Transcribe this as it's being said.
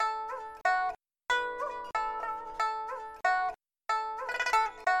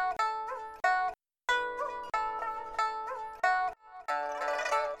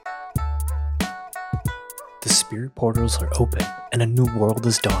spirit portals are open and a new world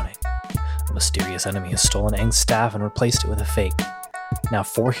is dawning. A mysterious enemy has stolen Aang's staff and replaced it with a fake. Now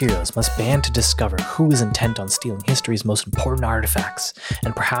 4 heroes must band to discover who is intent on stealing history's most important artifacts,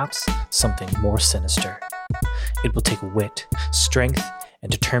 and perhaps something more sinister. It will take wit, strength,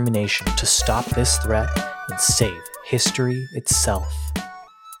 and determination to stop this threat and save history itself.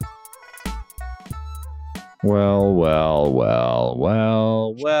 Well.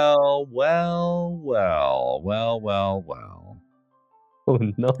 Oh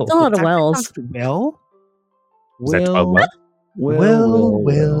no. It's a lot of wells. Well? Is that 12 what? Well.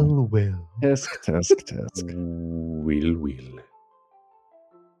 Tisk. Will.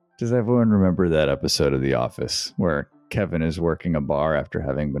 Does everyone remember that episode of The Office where Kevin is working a bar after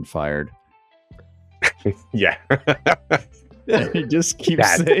having been fired? Yeah. He just keeps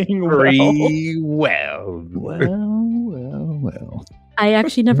That's saying very well. Well. I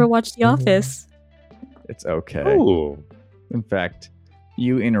actually never watched The Office. It's okay. Oh. In fact,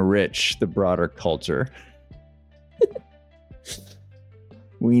 you enrich the broader culture.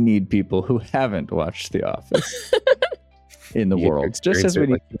 We need people who haven't watched The Office in the world, just as we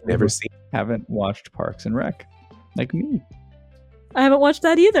need people never who seen. haven't watched Parks and Rec, like me. I haven't watched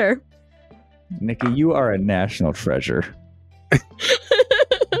that either. Nikki, you are a national treasure.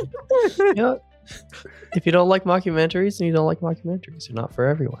 You know, if you don't like mockumentaries, then you don't like mockumentaries. They're not for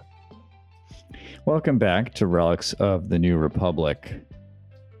everyone. Welcome back to Relics of the New Republic.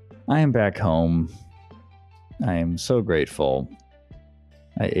 I am back home. I am so grateful.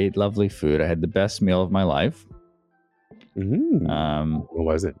 I ate lovely food. I had the best meal of my life. What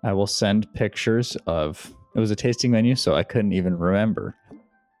was it? I will send pictures of. It was a tasting menu, so I couldn't even remember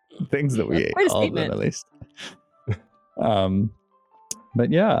things that we ate. Quite a All of them, statement. at least. But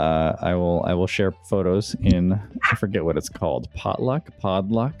yeah, I will share photos in. I forget what it's called. Podluck,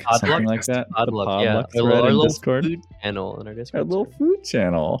 something like that. The yeah. Podluck thread Our in little Discord. food channel in our Our Discord. little food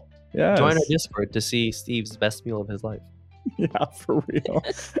channel. Yeah. Join our Discord to see Steve's best meal of his life. Yeah, for real.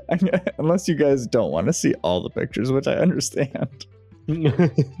 Unless you guys don't want to see all the pictures, which I understand.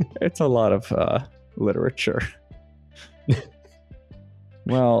 It's a lot of literature.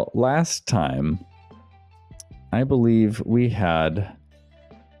 Well, last time, I believe we had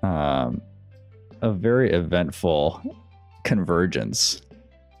a very eventful convergence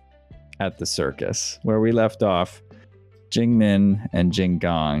at the circus. Where we left off, Jingmin and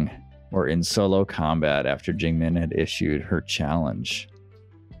Jinggong were in solo combat after Jingmin had issued her challenge.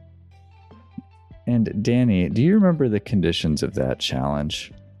 And Danny, do you remember the conditions of that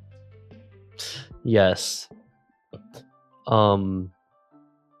challenge? Yes.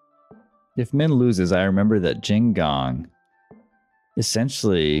 If Min loses, I remember that Jinggong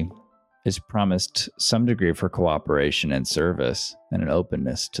essentially is promised some degree of her cooperation and service and an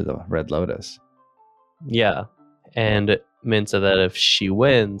openness to the Red Lotus. Yeah. And Min said that if she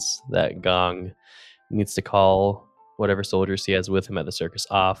wins, that Gong needs to call whatever soldiers he has with him at the circus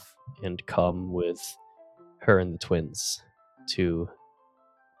off and come with her and the twins to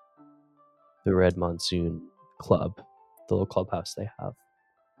the Red Monsoon Club, the little clubhouse they have.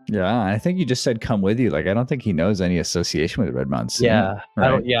 Yeah, I think you just said come with you. Like, I don't think he knows any association with Red Monsoon. Yeah.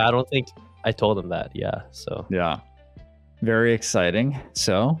 right? I don't think I told him that. Yeah. So Yeah. Very exciting.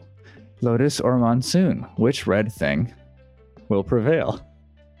 So, Lotus or Monsoon, which red thing will prevail?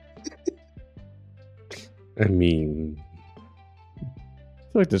 I mean, I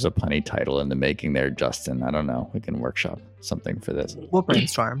feel like there's a punny title in the making there, Justin. I don't know. We can workshop something for this. We'll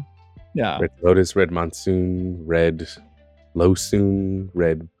brainstorm. Yeah. Red Lotus, Red Monsoon, Red Losoon,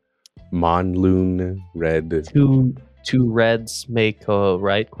 Red Monloon, Red. two reds make a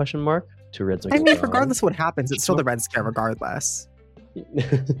right? Question mark. Two reds make I a mean, wrong. regardless of what happens, it's still the Red Scare regardless.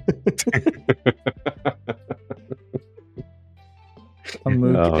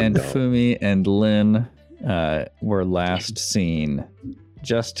 Amuk Oh, and no. Fumi and Lin were last seen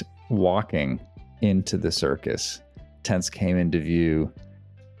just walking into the circus. Tents came into view,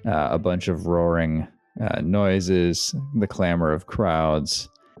 a bunch of roaring noises, the clamor of crowds,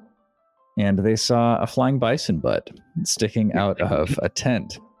 and they saw a flying bison butt sticking out of a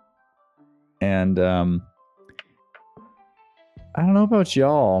tent. And I don't know about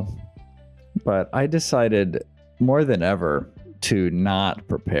y'all, but I decided more than ever to not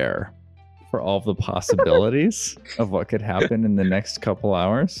prepare for all of the possibilities of what could happen in the next couple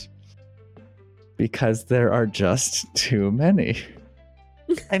hours, because there are just too many.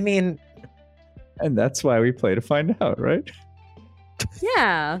 I mean, And that's why we play to find out, right?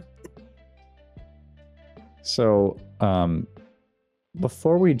 Yeah. So,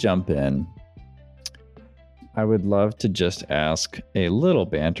 before we jump in, I would love to just ask a little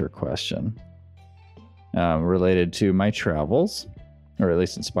banter question. related to my travels, or at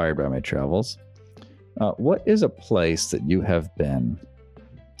least inspired by my travels. What is a place that you have been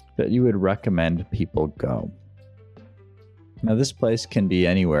that you would recommend people go? Now, this place can be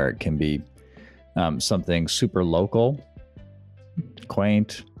anywhere. It can be something super local,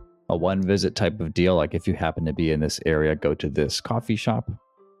 quaint, a one visit type of deal. Like if you happen to be in this area, go to this coffee shop.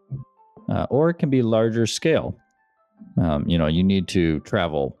 Or it can be larger scale. You need to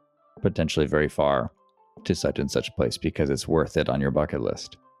travel potentially very far to such and such a place because it's worth it on your bucket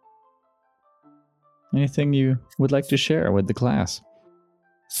list. Anything you would like to share with the class?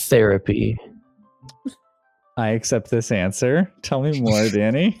 Therapy. I accept this answer. Tell me more,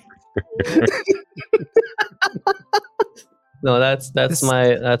 Danny. No, that's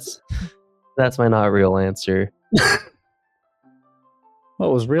my not real answer. Well,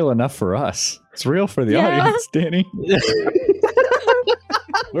 it was real enough for us. It's real for the Yeah. audience, Danny.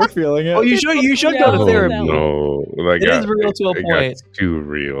 We're feeling it. Oh, you should go to Oh, therapy. no. Like, It is real to a it got point. too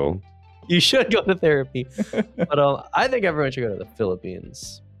real. You should go to therapy. But I think everyone should go to the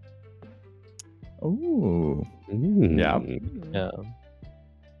Philippines. Ooh. Yeah. Yeah.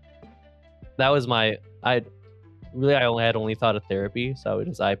 That was I only thought of therapy, so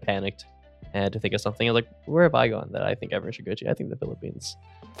I panicked and had to think of something. I was like, where have I gone that I think everyone should go to? I think the Philippines.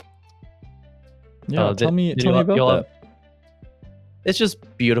 Yeah, tell me about that. It's just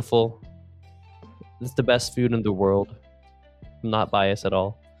beautiful. It's the best food in the world. I'm not biased at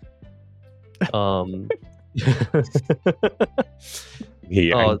all.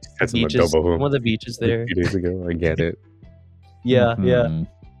 Yeah, I Oh, had some beaches. adobo One of the beaches a there. few days ago. I get it. Yeah, yeah.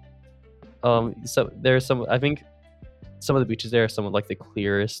 Mhm. So there's some. I think some of the beaches there are some of like the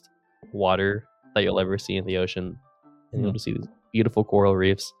clearest water that you'll ever see in the ocean, and you'll just see these beautiful coral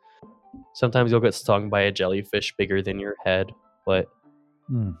reefs. Sometimes you'll get stung by a jellyfish bigger than your head, but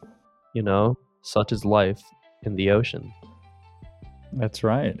such is life in the ocean. That's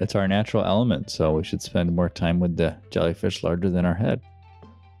right. It's our natural element, so we should spend more time with the jellyfish larger than our head.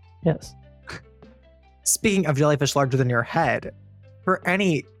 Yes. Speaking of jellyfish larger than your head, for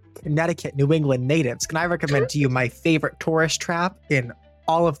any Connecticut, New England natives, can I recommend to you my favorite tourist trap in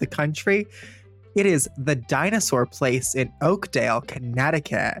all of the country? It is the Dinosaur Place in Oakdale,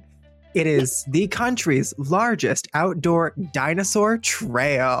 Connecticut. It is the country's largest outdoor dinosaur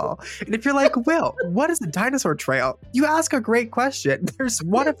trail. And if you're like, Will, what is a dinosaur trail? You ask a great question. There's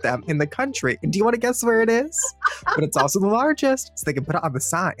one of them in the country. And do you want to guess where it is? But it's also the largest, so they can put it on the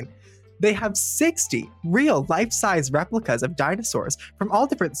sign. They have 60 real life-size replicas of dinosaurs from all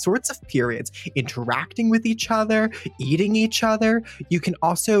different sorts of periods, interacting with each other, eating each other. You can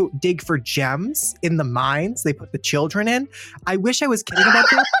also dig for gems in the mines they put the children in. I wish I was kidding about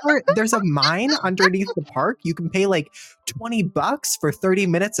that part. There's a mine underneath the park. You can pay like $20 for 30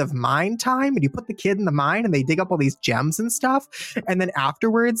 minutes of mine time, and you put the kid in the mine and they dig up all these gems and stuff. And then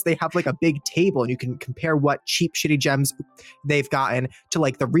afterwards, they have like a big table and you can compare what cheap, shitty gems they've gotten to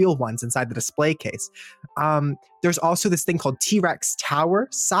like the real ones inside the display case. There's also this thing called T-Rex Tower.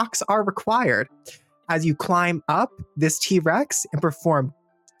 Socks are required as you climb up this T-Rex and perform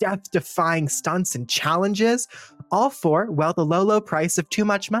death-defying stunts and challenges, all for, well, the low, low price of too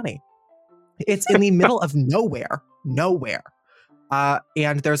much money. It's in the middle of nowhere.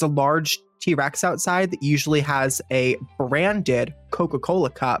 And there's a large T-Rex outside that usually has a branded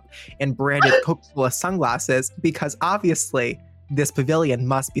Coca-Cola cup and branded Coca-Cola sunglasses, because obviously this pavilion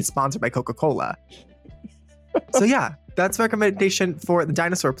must be sponsored by Coca-Cola. So yeah, that's a recommendation for the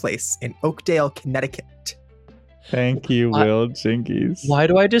Dinosaur Place in Oakdale, Connecticut. Thank you, Will Jinkies. Why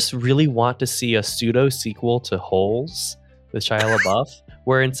do I just really want to see a pseudo sequel to Holes with Shia LaBeouf,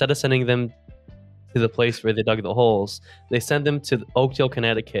 where instead of sending them to the place where they dug the holes, they send them to Oakdale,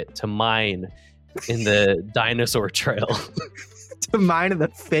 Connecticut to mine in the dinosaur trail. To mine in the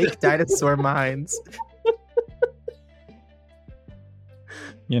fake dinosaur mines.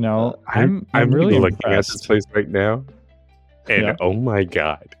 I'm really looking at impressed. this place right now, and Yeah. oh my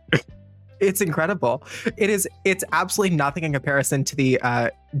god, It's incredible. It's absolutely nothing in comparison to the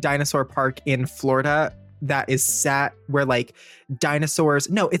dinosaur park in Florida that is set where like dinosaurs.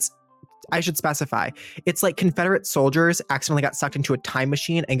 No, I should specify. It's like Confederate soldiers accidentally got sucked into a time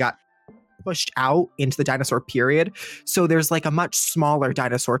machine and got pushed out into the dinosaur period. So there's like a much smaller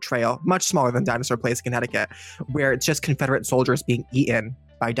dinosaur trail, much smaller than Dinosaur Place in Connecticut, where it's just Confederate soldiers being eaten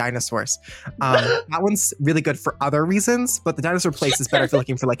by dinosaurs. That one's really good for other reasons, but the Dinosaur Place is better if you're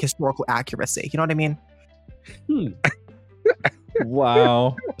looking for like historical accuracy. You know what I mean?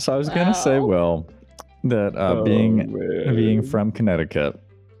 Wow. So I was gonna say, Will, that being man. from Connecticut,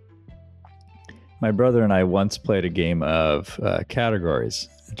 My brother and I once played a game of categories.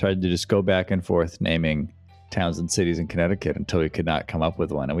 I tried to just go back and forth naming towns and cities in Connecticut until we could not come up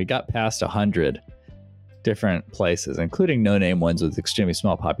with one. And we got past 100 different places, including no-name ones with extremely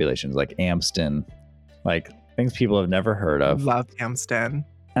small populations like Amston, like things people have never heard of. Love Amston.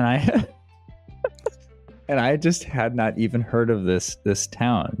 And I just had not even heard of this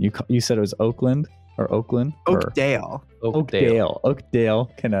town. You said it was Oakland or Oakland? Oakdale.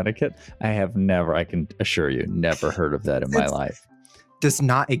 Oakdale, Connecticut. I can assure you, never heard of that in my life. Does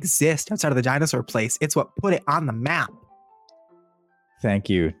not exist outside of the dinosaur place. It's what put it on the map. Thank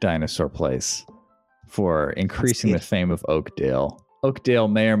you, Dinosaur Place, for increasing the fame of Oakdale. Oakdale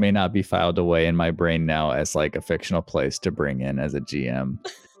may or may not be filed away in my brain now as like a fictional place to bring in as a GM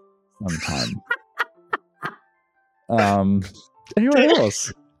sometime. Anywhere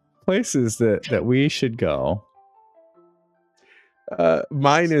else? Places that we should go.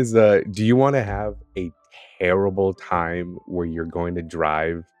 Mine is, do you want to have a terrible time where you're going to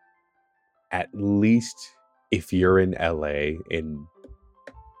drive at least, if you're in LA, in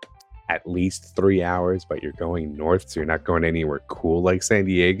at least 3 hours, but you're going north, so you're not going anywhere cool like San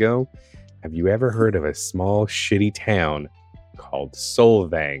Diego? Have you ever heard of a small shitty town called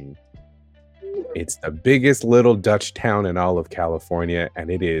Solvang? It's the biggest little Dutch town in all of California, and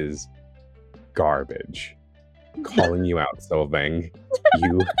it is garbage. Calling you out, Solvang.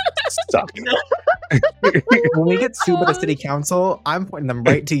 You suck. When we get sued by the city council, I'm pointing them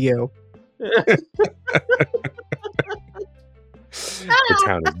right to you. The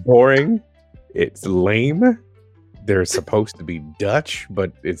town is boring. It's lame. They're supposed to be Dutch,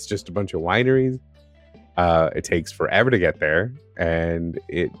 but it's just a bunch of wineries. It takes forever to get there, and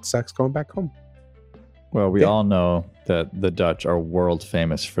it sucks going back home. Well, we all know that the Dutch are world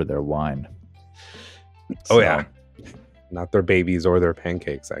famous for their wine. Oh, yeah. Not their babies or their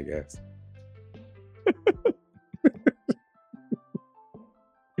pancakes, I guess.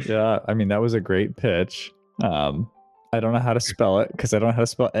 Yeah, I mean, that was a great pitch. I don't know how to spell it because I don't know how to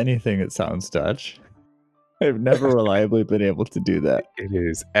spell anything that sounds Dutch. I've never reliably been able to do that. It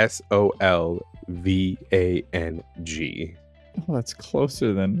is Solvang. Oh, that's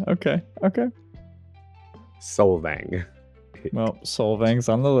closer than... Okay. Solvang. Well, Solvang's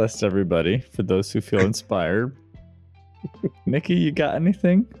on the list, everybody, for those who feel inspired. Nikki, you got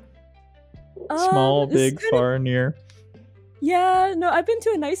anything? Small, big, far, near? Yeah, no, I've been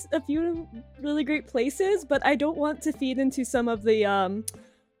to a few really great places, but I don't want to feed into some of the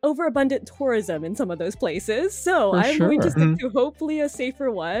overabundant tourism in some of those places. So I'm going to stick to hopefully a safer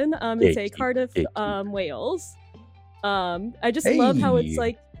one and say Cardiff, Wales. I just love how it's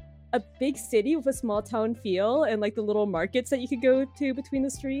like a big city with a small town feel and like the little markets that you could go to between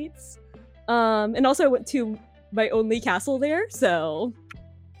the streets. And also I went to my only castle there, so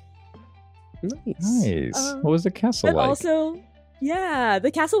nice. What was the castle like? Also, yeah,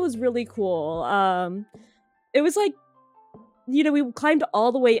 the castle was really cool. It was like, you know, we climbed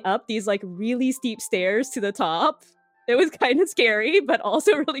all the way up these like really steep stairs to the top. It was kind of scary, but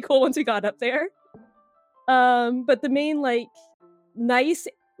also really cool once we got up there. But the main like nice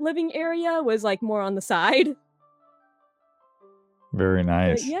living area was like more on the side. Very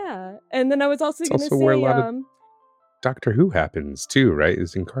nice. But yeah, and then I was also going to say, where a lot of Doctor Who happens too, right?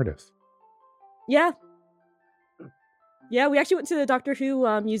 Is in Cardiff. Yeah, we actually went to the Doctor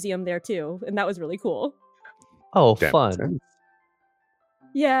Who museum there too, and that was really cool. Oh, fun!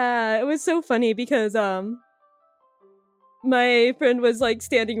 Yeah, it was so funny because my friend was like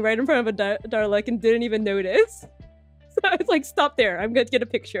standing right in front of a Dalek and didn't even notice. So I was like, "Stop there! I'm going to get a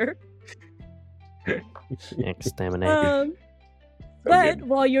picture." Exterminate. But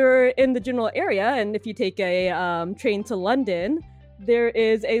while you're in the general area, and if you take a train to London, there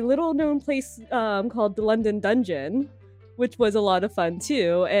is a little known place called the London Dungeon, which was a lot of fun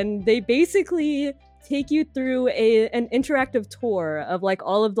too. And they basically take you through an interactive tour of like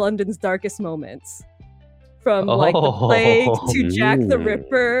all of London's darkest moments. From like the plague to Jack the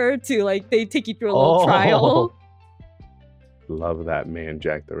Ripper to like they take you through a little trial. Love that man,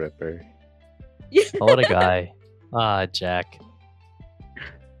 Jack the Ripper. Oh, what a guy. Jack.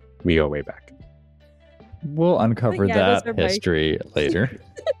 We go way back. We'll uncover that history later.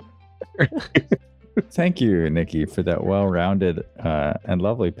 Thank you, Nikki, for that well-rounded and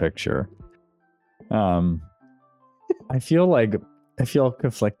lovely picture. I feel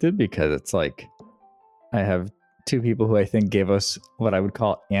conflicted because it's like I have two people who I think gave us what I would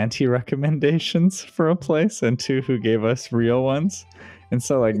call anti-recommendations for a place and two who gave us real ones. And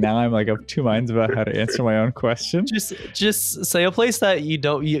so like now I'm like of two minds about how to answer my own question. Just say a place that you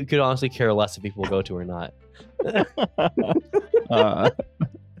could honestly care less if people go to or not.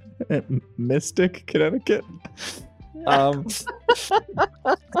 Mystic, Connecticut. I feel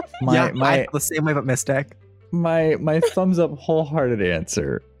the same way, but Mystic. My thumbs up, wholehearted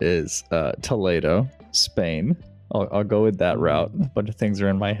answer is Toledo, Spain. I'll go with that route. A bunch of things are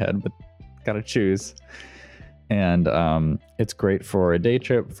in my head, but gotta choose. And it's great for a day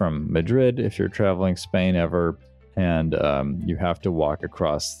trip from Madrid if you're traveling Spain ever, and you have to walk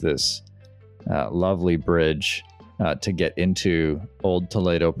across this lovely bridge to get into Old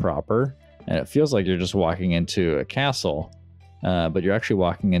Toledo proper, and it feels like you're just walking into a castle, but you're actually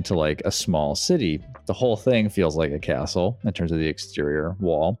walking into like a small city. The whole thing feels like a castle in terms of the exterior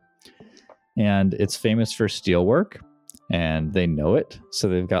wall, and it's famous for steelwork, and they know it, so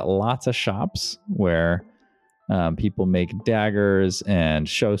they've got lots of shops where people make daggers and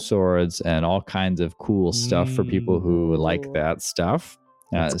show swords and all kinds of cool stuff for people who like that stuff.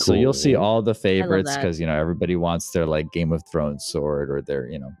 So you'll see all the favorites because, you know, everybody wants their like Game of Thrones sword or their,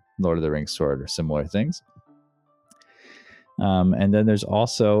 you know, Lord of the Rings sword or similar things. And then there's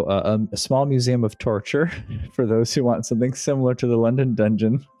also a small museum of torture for those who want something similar to the London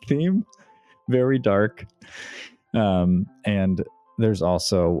Dungeon theme. Very dark. And there's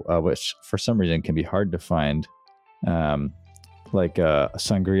also, which for some reason can be hard to find, like a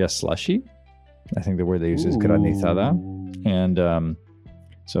sangria slushy. I think the word they use is granizada. And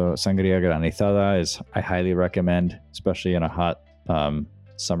so sangria granizada is, I highly recommend, especially in a hot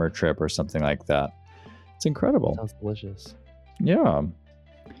summer trip or something like that. It's incredible. Sounds delicious. Yeah.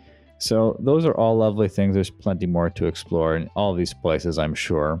 So those are all lovely things. There's plenty more to explore in all these places, I'm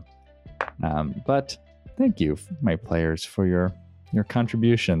sure. But thank you, my players, for your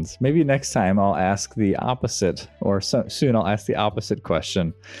contributions. Maybe next time I'll ask the opposite, or soon I'll ask the opposite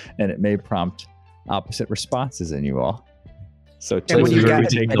question, and it may prompt opposite responses in you all. So and when you get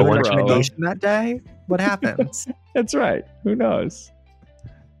the one recommendation that day, what happens? That's right. Who knows?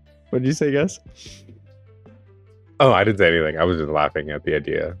 What did you say, Gus? Oh, I didn't say anything. I was just laughing at the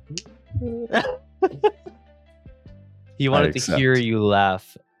idea. He wanted to hear you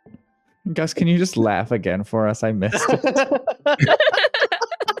laugh. Gus, can you just laugh again for us? I missed it. Can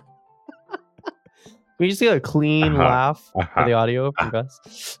we just get a clean laugh for the audio from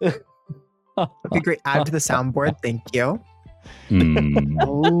Gus? Okay, great. Add to the soundboard. Thank you.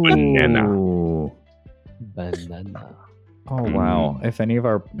 Banana. Oh wow! If any of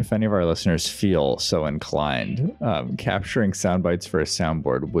our listeners feel so inclined, capturing sound bites for a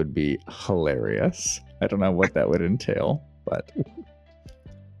soundboard would be hilarious. I don't know what that would entail, but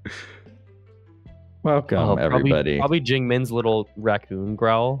welcome everybody. Probably Jingmin's little raccoon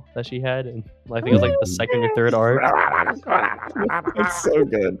growl that she had, and I think it was like the second or third arc. It's so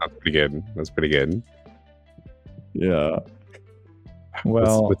good. That's pretty good. Yeah.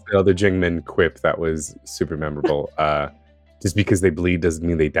 Well, what's the other Jingmin quip that was super memorable? Just because they bleed doesn't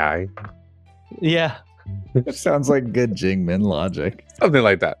mean they die. Yeah. It sounds like good Jingmin logic. Something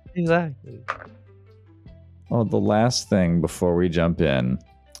like that. Exactly. Well, the last thing before we jump in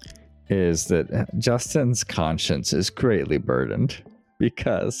is that Justin's conscience is greatly burdened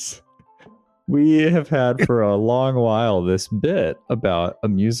because we have had for a long while this bit about a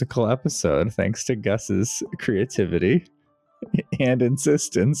musical episode thanks to Gus's creativity and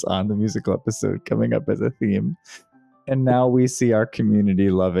insistence on the musical episode coming up as a theme. And now we see our community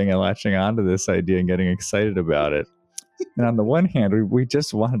loving and latching onto this idea and getting excited about it. And on the one hand, we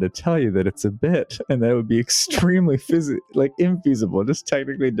just wanted to tell you that it's a bit and that it would be extremely infeasible, just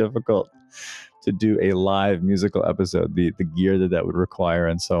technically difficult to do a live musical episode, the gear that would require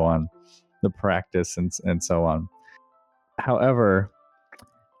and so on, the practice and so on. However,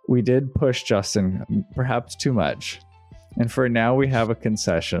 we did push Justin perhaps too much. And for now, we have a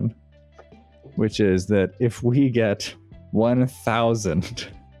concession, which is that if we get 1,000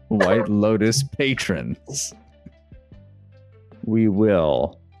 White Lotus patrons, we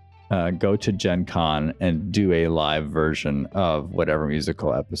will go to Gen Con and do a live version of whatever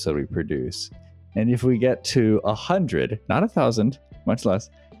musical episode we produce. And if we get to 100, not 1,000, much less,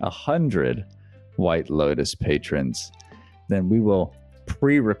 100 White Lotus patrons, then we will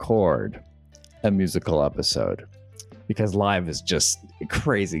pre-record a musical episode. Because live is just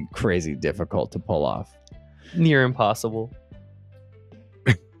crazy, crazy difficult to pull off. Near impossible.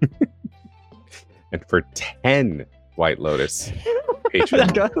 And for 10 White Lotus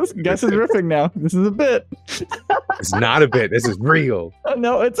patrons. Gus is riffing now. This is a bit. It's not a bit. This is real.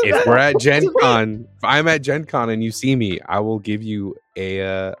 No, it's a If we're at Gen Con, if I'm at Gen Con and you see me, I will give you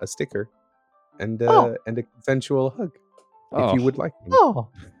a sticker and a consensual hug if you would like. Oh,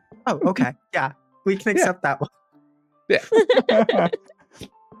 okay. Yeah, we can accept that one. Yeah.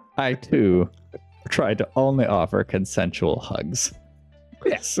 I too try to only offer consensual hugs.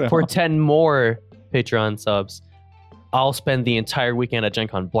 So, For 10 more Patreon subs, I'll spend the entire weekend at Gen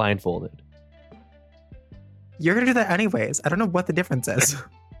Con blindfolded. You're gonna do that anyways. I don't know what the difference is.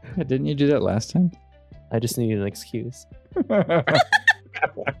 didn't you do that last time? I just needed an excuse.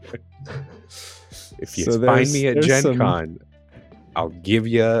 If you So find me at there's Gen some- Con, I'll give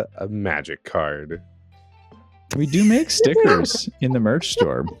you a magic card. We do make stickers in the merch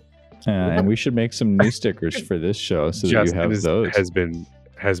store. And we should make some new stickers for this show so that you have those.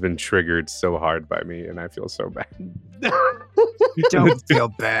 has been triggered so hard by me, and I feel so bad. You don't feel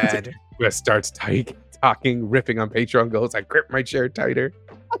bad. Wes starts talking, ripping on Patreon goals. I grip my chair tighter.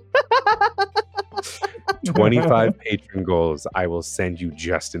 25 patron goals. I will send you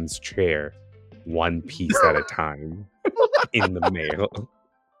Justin's chair, one piece at a time, in the mail.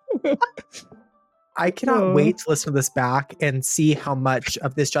 I cannot wait to listen to this back and see how much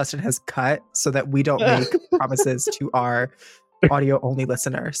of this Justin has cut so that we don't make promises to our audio only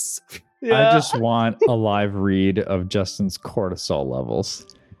listeners. I just want a live read of Justin's cortisol levels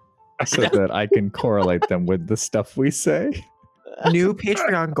so that I can correlate them with the stuff we say. New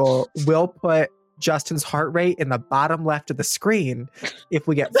Patreon goal will put Justin's heart rate in the bottom left of the screen if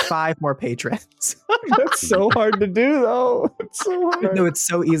we get 5 more patrons. That's so hard to do, though. It's so hard. No, it's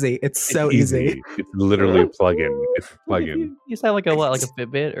so easy. It's so easy. It's literally a plugin. It's a plugin. You have like a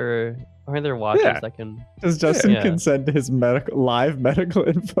Fitbit or are there watches that can? Does Justin Yeah. consent to his live medical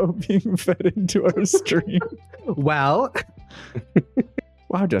info being fed into our stream? Well,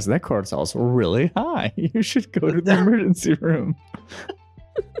 Wow, Justin, that cortisol is really high. You should go to the emergency room.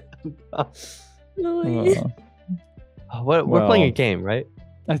 Really? We're playing a game, right?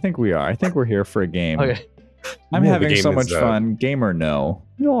 I think we are. I think we're here for a game. Okay. I'm Yeah, the having game so is, much fun. Game or no.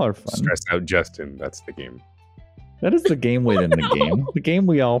 You all are fun. Stress out Justin. That's the game. That is the game within the game. The game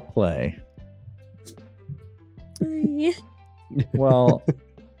we all play. Well,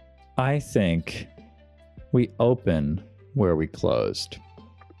 I think we open where we closed.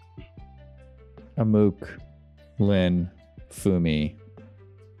 Amuk, Lin, Fumi,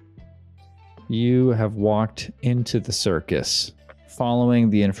 you have walked into the circus following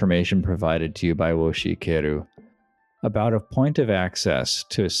the information provided to you by Woshi Keru about a point of access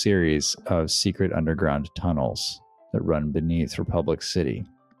to a series of secret underground tunnels that run beneath Republic City.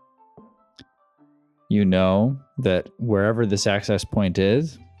 You know that wherever this access point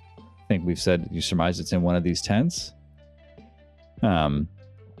is, I think we've said you surmise it's in one of these tents.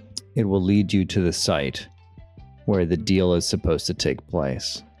 It will lead you to the site where the deal is supposed to take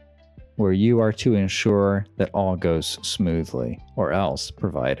place, where you are to ensure that all goes smoothly, or else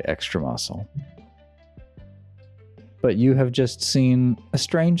provide extra muscle. But you have just seen a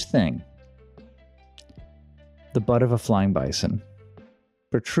strange thing. The butt of a flying bison,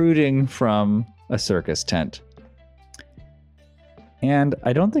 protruding from a circus tent. And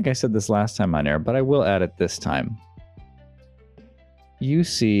I don't think I said this last time on air, but I will add it this time. You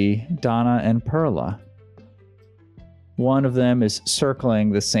see Donna and Perla. One of them is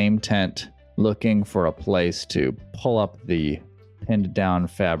circling the same tent, looking for a place to pull up the pinned down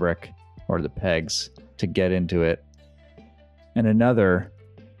fabric or the pegs to get into it. And another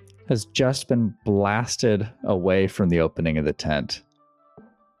has just been blasted away from the opening of the tent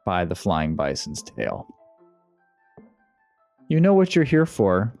by the flying bison's tail. You know what you're here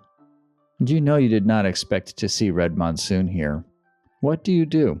for, and you know you did not expect to see Red Monsoon here. What do you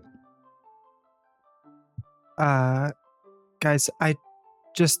do? Guys, I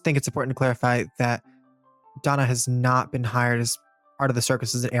just think it's important to clarify that Donna has not been hired as part of the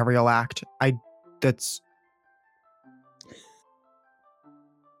circus as an aerial act.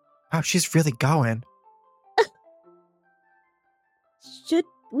 Wow, she's really going. Should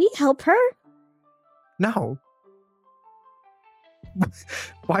we help her? No.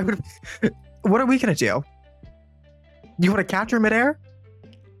 Why would what are we gonna do? You want to catch her midair?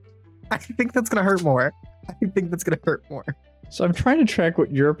 I think that's gonna hurt more. So I'm trying to track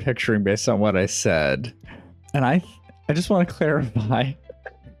what you're picturing based on what I said. And I just want to clarify.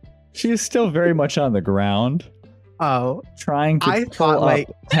 She is still very much on the ground. Oh, Trying to pull up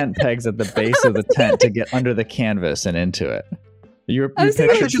tent pegs at the base of the tent to get under the canvas and into it. You I was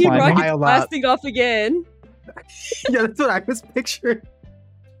thinking pictured the Team climbing? Rocket blasting off again. yeah, that's what I was picturing.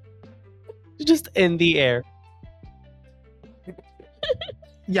 Just in the air.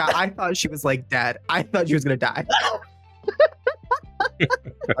 Yeah, I thought she was like dead. I thought she was gonna die.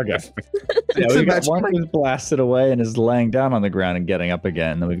 Okay. Yeah, we've got one who's blasted away and is laying down on the ground and getting up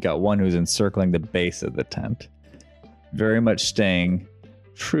again. Then we've got one who's encircling the base of the tent. Very much staying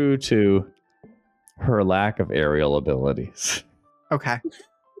true to her lack of aerial abilities. Okay.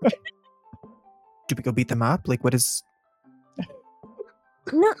 Do we go beat them up? Like, what is...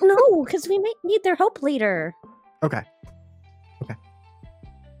 No, because we might need their help later. Okay.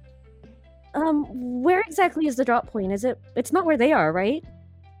 Where exactly is the drop point? It's not where they are, right?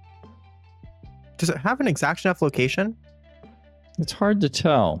 Does it have an exact enough location? It's hard to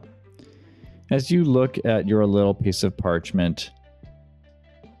tell. As you look at your little piece of parchment,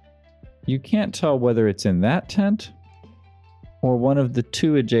 you can't tell whether it's in that tent or one of the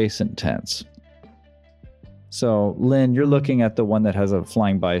 2 adjacent tents. So, Lynn, you're looking at the one that has a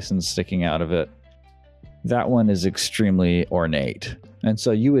flying bison sticking out of it. That one is extremely ornate. And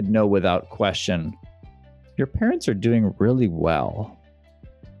so you would know without question, your parents are doing really well.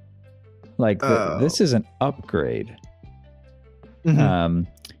 Like, this is an upgrade. Mhm.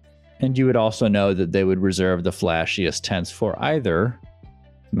 And you would also know that they would reserve the flashiest tents for either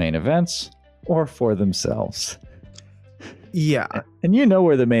main events or for themselves. Yeah. And you know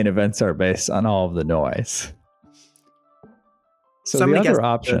where the main events are based on all of the noise. So Somebody the guessed other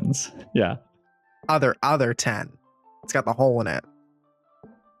options, yeah. Other 10. It's got the hole in it.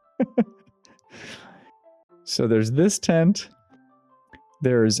 So there's this tent.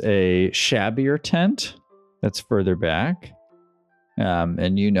 There's a shabbier tent that's further back.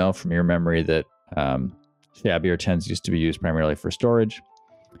 And you know from your memory that shabbier tents used to be used primarily for storage.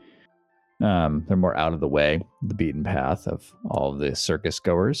 They're more out of the way, the beaten path of all of the circus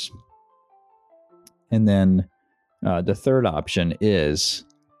goers. And then the third option is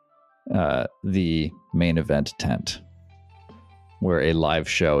the main event tent, where a live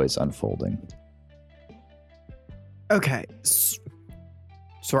show is unfolding. Okay.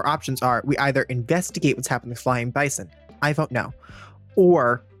 So our options are we either investigate what's happening to Flying Bison. I vote no.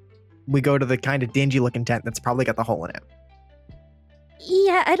 Or we go to the kind of dingy looking tent that's probably got the hole in it.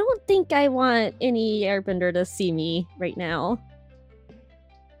 Yeah, I don't think I want any airbender to see me right now.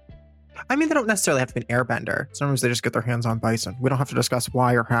 I mean, they don't necessarily have to be an airbender. Sometimes they just get their hands on bison. We don't have to discuss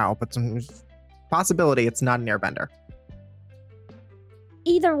why or how, but some possibility it's not an airbender.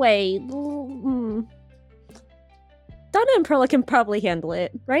 Either way, Donna and Perla can probably handle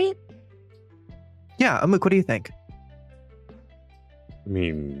it, right? Yeah, Amuk, what do you think? I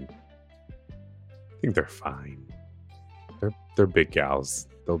mean, I think they're fine. They're big gals.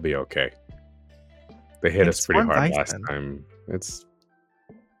 They'll be okay. They hit us pretty hard last time.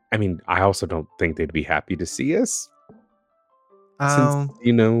 I mean, I also don't think they'd be happy to see us. Since,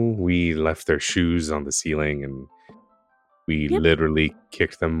 we left their shoes on the ceiling and we literally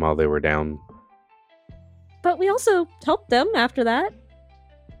kicked them while they were down. But we also helped them after that.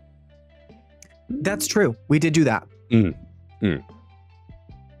 That's true. We did do that. And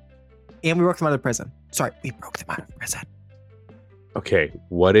we broke them out of prison. Sorry, we broke them out of prison. Okay,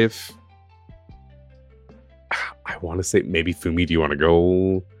 what if... I want to say, maybe Fumi, do you want to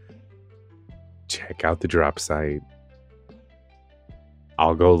go check out the drop site?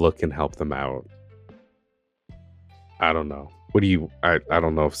 I'll go look and help them out. I don't know. What do you... I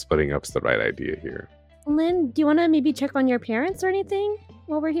don't know if splitting up's the right idea here. Lynn, do you want to maybe check on your parents or anything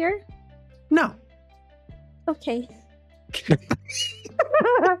while we're here? No. Okay.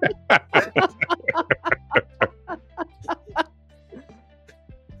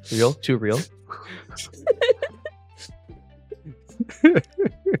 Real? Too real?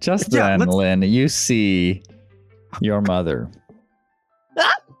 Just then, Lynn, you see your mother.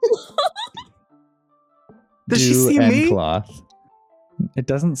 Does she see me? Cloth. It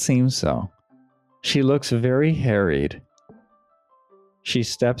doesn't seem so. She looks very harried. She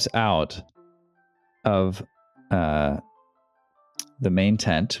steps out of the main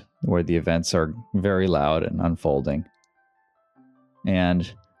tent where the events are very loud and unfolding,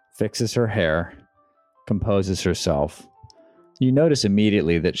 and fixes her hair, composes herself. You notice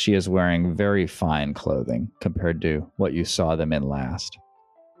immediately that she is wearing very fine clothing compared to what you saw them in last.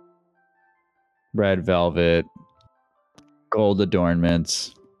 Red velvet, gold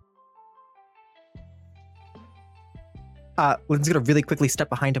adornments. Lynn's gonna really quickly step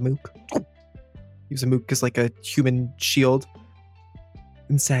behind Amuk. Use Amuk as like a human shield.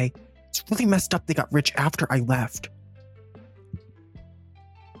 And say, it's really messed up they got rich after I left.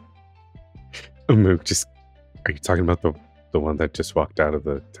 Amuk, are you talking about the one that just walked out of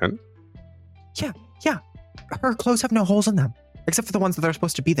the tent? Yeah. Her clothes have no holes in them, except for the ones that are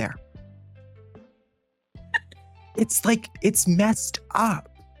supposed to be there. It's messed up.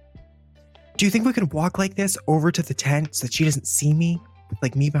 Do you think we can walk like this over to the tent so that she doesn't see me,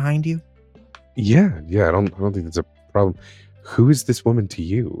 like me behind you? Yeah. I don't think that's a problem. Who is this woman to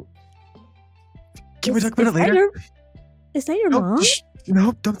you? Can we talk about it later? Is that your mom? Shh.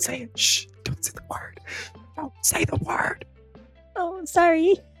 No, don't say it. Shh. Don't say the word. Don't say the word. Oh,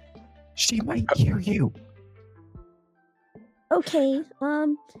 sorry. She might hear you. Okay.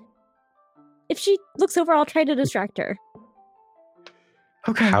 If she looks over, I'll try to distract her.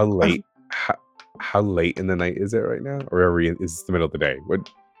 Okay. How late? How late in the night is it right now? Or are we? Is this the middle of the day? What?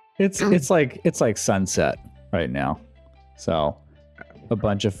 It's like sunset right now. So a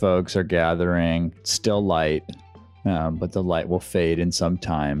bunch of folks are gathering. It's still light, but the light will fade in some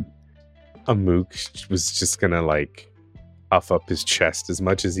time. Amuk was just gonna like puff up his chest as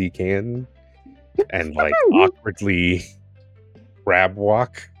much as he can and like awkwardly grab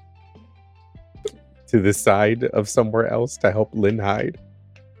walk to the side of somewhere else to help Lynn hide.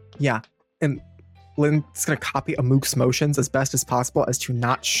 Yeah. And Lynn's going to copy Amuk's motions as best as possible as to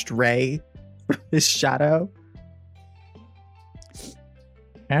not stray from his shadow.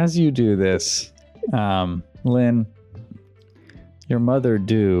 As you do this, Lynn, your mother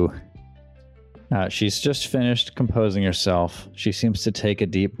Do, she's just finished composing herself. She seems to take a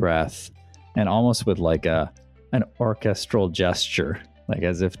deep breath and almost with like an orchestral gesture, like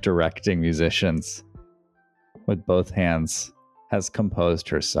as if directing musicians with both hands, has composed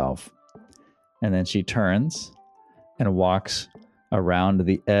herself. And then she turns and walks around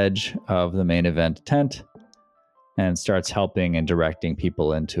the edge of the main event tent and starts helping and directing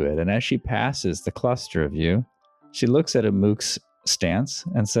people into it. And as she passes the cluster of you, she looks at Amuk's stance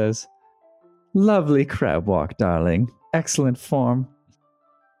and says, "Lovely crab walk, darling. Excellent form."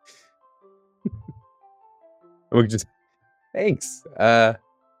 Amuk just, thanks. My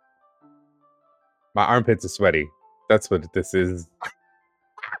armpits are sweaty. That's what this is.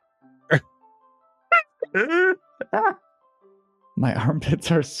 My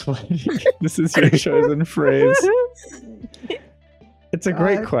armpits are sweaty. This is your chosen phrase. It's a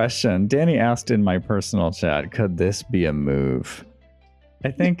great question. Danny asked in my personal chat, could this be a move?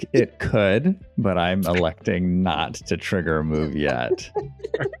 I think it could, but I'm electing not to trigger a move yet.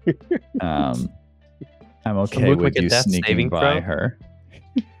 I'm okay Amuk, with make a you death sneaking saving by throw? her.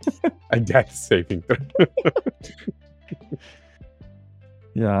 A death saving throw.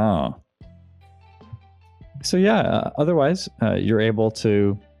 Yeah. So otherwise, you're able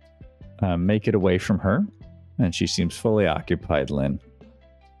to make it away from her, and she seems fully occupied, Lynn.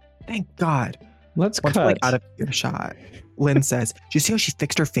 Thank God. Let's Once cut. we're like out of earshot, Lynn says, "Do you see how she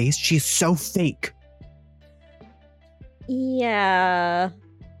fixed her face? She's so fake." Yeah.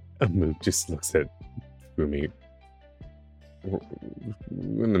 Amuk just looks at Fumi.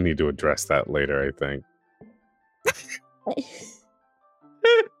 We're gonna need to address that later, I think.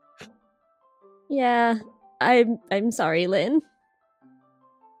 Yeah. I'm sorry, Lynn.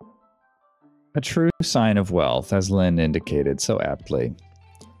 A true sign of wealth, as Lynn indicated so aptly,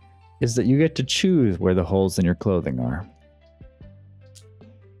 is that you get to choose where the holes in your clothing are.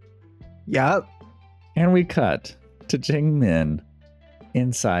 Yep. And we cut to Jingmin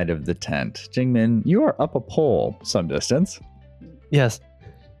inside of the tent. Jingmin, you are up a pole some distance. Yes.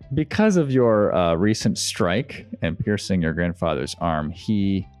 Because of your recent strike and piercing your grandfather's arm,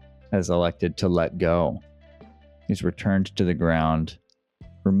 he has elected to let go. He's returned to the ground,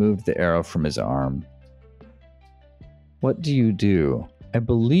 removed the arrow from his arm. What do you do? I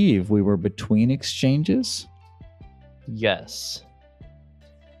believe we were between exchanges. Yes.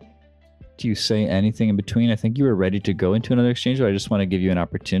 Do you say anything in between? I think you were ready to go into another exchange, but I just want to give you an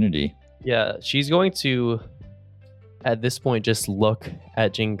opportunity. Yeah, she's going to, at this point, just look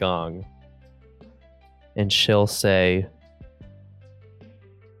at Jingong. And she'll say,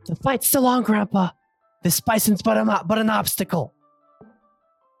 "The fight's still on, Grandpa. This bison's but an obstacle."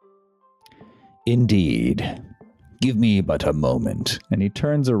 Indeed. Give me but a moment. And he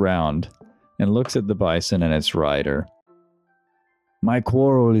turns around and looks at the bison and its rider. My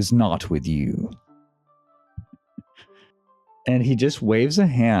quarrel is not with you. And he just waves a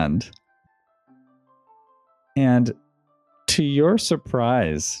hand. And to your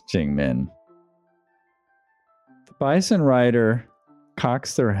surprise, Jingmin, the bison rider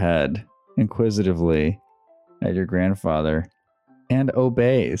cocks their head inquisitively at your grandfather and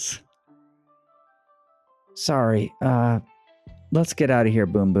obeys. Sorry, let's get out of here,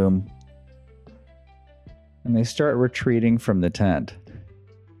 Boom Boom. And they start retreating from the tent.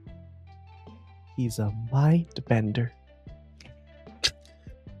 He's a mind bender.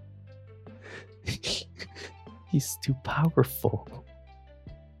 He's too powerful.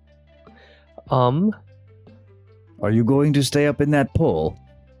 Are you going to stay up in that pole?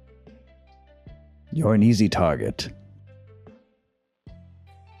 You're an easy target.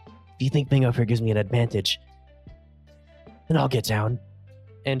 If you think being up here gives me an advantage, then I'll get down.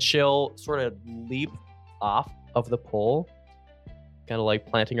 And she'll sort of leap off of the pole, kind of like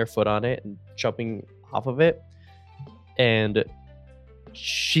planting her foot on it and jumping off of it. And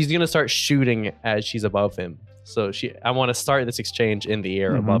she's going to start shooting as she's above him. So I want to start this exchange in the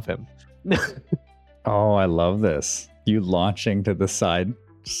air above him. Oh, I love this. You launching to the side,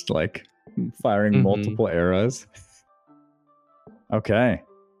 just like firing multiple arrows. Okay.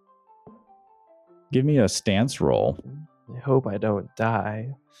 Give me a stance roll. I hope I don't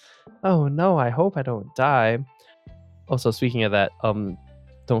die. Oh no, I hope I don't die. Also, speaking of that,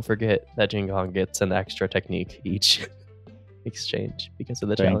 don't forget that Jingong gets an extra technique each exchange because of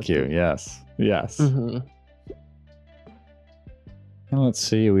the challenge. Thank you. Yes. Mm-hmm. And let's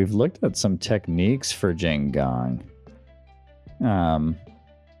see. We've looked at some techniques for Jingong.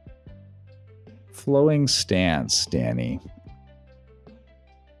 Flowing stance, Danny.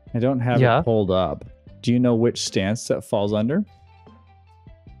 I don't have it pulled up. Do you know which stance that falls under?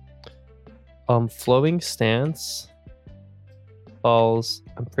 Flowing stance falls.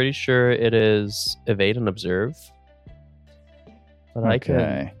 I'm pretty sure it is evade and observe. But I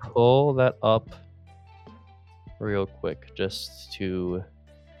can pull that up real quick just to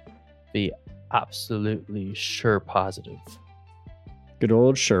be absolutely sure positive. Good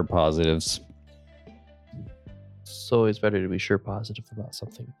old sure positives. It's always better to be sure positive about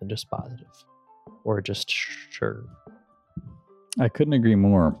something than just positive. Or just sure. I couldn't agree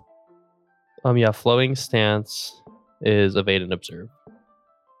more. Flowing stance is evade and observe.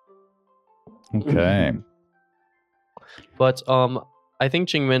 Okay. But I think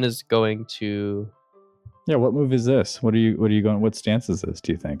Jingmin is going to. Yeah, what move is this? What are you going? What stance is this,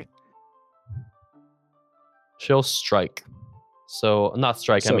 do you think? She'll strike. So not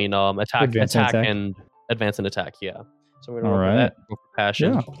strike, I mean attack and advance and attack, yeah. So we're gonna roll for that. Roll for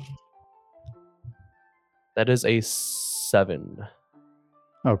passion. Yeah. That is a 7.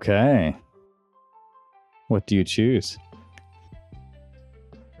 Okay. What do you choose?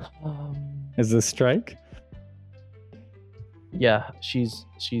 Is this strike? Yeah, she's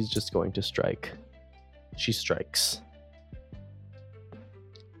just going to strike. She strikes.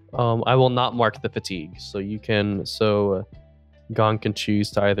 I will not mark the fatigue, so you can. Gong can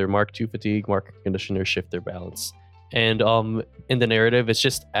choose to either mark 2 fatigue, mark a condition, or shift their balance. And in the narrative, it's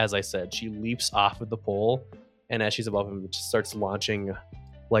just as I said. She leaps off of the pole, and as she's above him, it just starts launching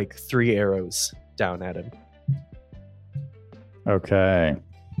like 3 arrows down at him. Okay.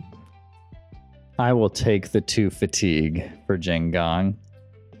 I will take the 2 fatigue for Jingong.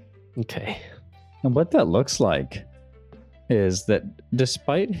 Okay. And what that looks like is that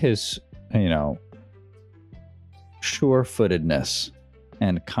despite his, sure-footedness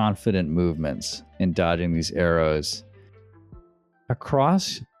and confident movements in dodging these arrows,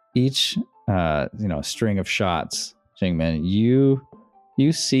 across each, string of shots, Jingmin,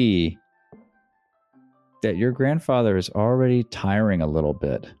 you see that your grandfather is already tiring a little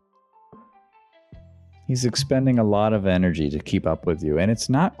bit. He's expending a lot of energy to keep up with you, and it's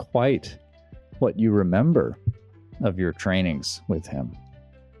not quite what you remember of your trainings with him.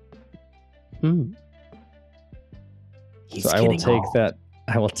 So I will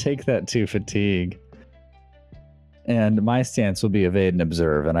take that 2 fatigue, and my stance will be evade and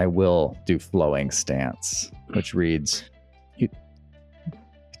observe, and I will do flowing stance, which reads: you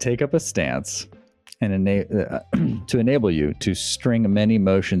take up a stance and to enable you to string many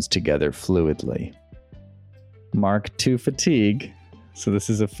motions together fluidly. Mark 2 fatigue. So this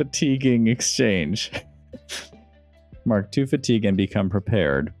is a fatiguing exchange. Mark 2 fatigue and become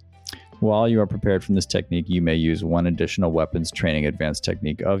prepared. While you are prepared from this technique, you may use 1 additional weapons training advanced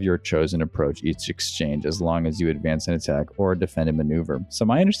technique of your chosen approach each exchange, as long as you advance an attack or defend a maneuver. So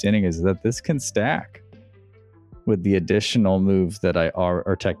my understanding is that this can stack with the additional move that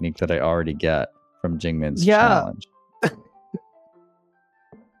or technique that I already get from Jingmin's challenge.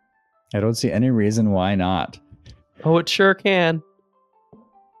 I don't see any reason why not. Oh, it sure can.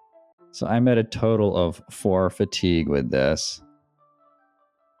 So I'm at a total of 4 fatigue with this.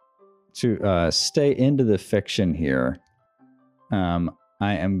 To stay into the fiction here, I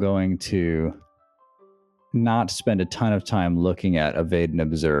am going to not spend a ton of time looking at evade and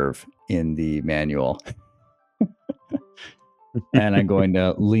observe in the manual. And I'm going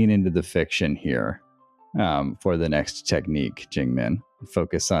to lean into the fiction here for the next technique, Jingmin.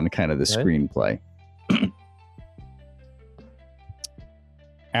 Focus on kind of the screenplay.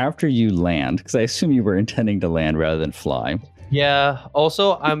 After you land, because I assume you were intending to land rather than fly. Yeah.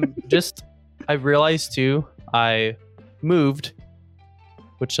 Also, I realized too, I moved,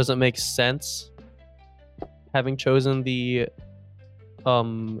 which doesn't make sense, having chosen the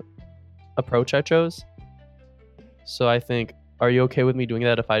approach I chose. So I think, are you okay with me doing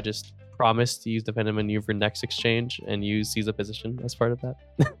that if I just promise to use defend and maneuver next exchange and use seize a position as part of that?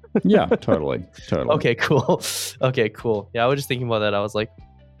 Yeah, totally. Okay, cool. Yeah, I was just thinking about that. I was like,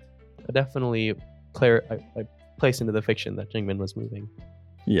 I definitely placed into the fiction that Jingmin was moving.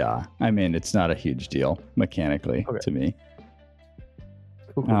 Yeah, I mean, it's not a huge deal mechanically to me.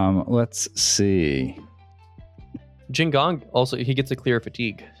 Cool. Let's see. Jingong also, he gets a clear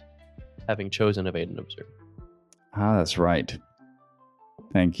fatigue, having chosen Evade and Observe. Ah, that's right.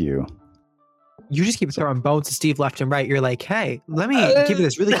 Thank you. You just keep throwing bones to Steve left and right. You're like, hey, let me give you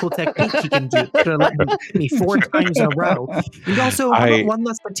this really cool technique he can do to let me 4 times in a row. And also, how about one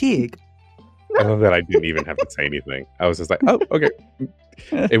less fatigue? I love that I didn't even have to say anything. I was just like, oh, okay.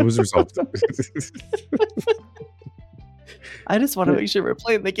 It was resolved. I just want to make sure we're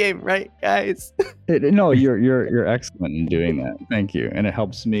playing the game right, guys. No, you're excellent in doing that. Thank you. And it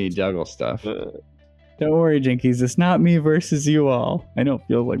helps me juggle stuff. Don't worry, Jinkies. It's not me versus you all. I know it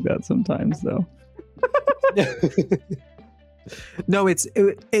feels like that sometimes, though. No,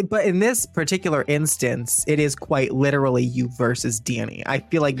 but in this particular instance, it is quite literally you versus Danny. I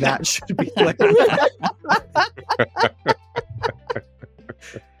feel like that should be like.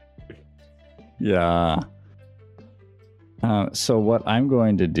 Yeah. So what I'm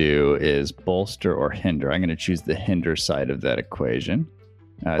going to do is bolster or hinder. I'm going to choose the hinder side of that equation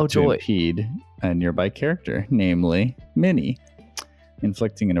to impede a nearby character, namely Minnie,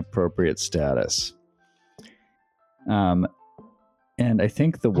 inflicting an appropriate status. And I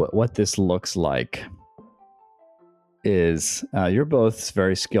think what this looks like is you're both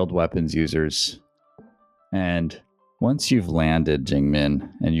very skilled weapons users. And once you've landed,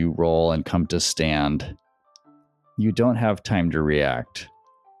 Jingmin, and you roll and come to stand, you don't have time to react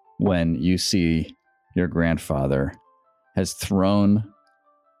when you see your grandfather has thrown...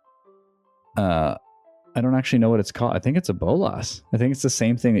 I don't actually know what it's called. I think it's a bolas. I think it's the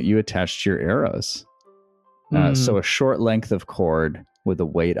same thing that you attach to your arrows. So a short length of cord with a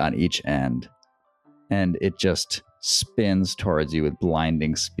weight on each end, and it just spins towards you with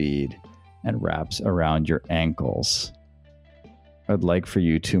blinding speed and wraps around your ankles. I'd like for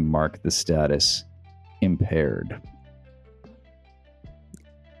you to mark the status impaired.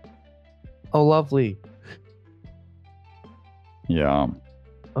 Oh, lovely. Yeah.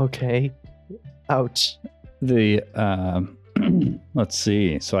 Okay. Ouch. The let's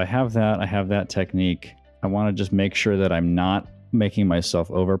see. So I have that technique. I want to just make sure that I'm not making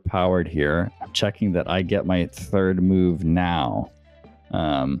myself overpowered here. I'm checking that I get my third move now,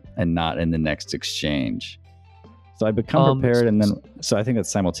 and not in the next exchange. So I become prepared, and then so I think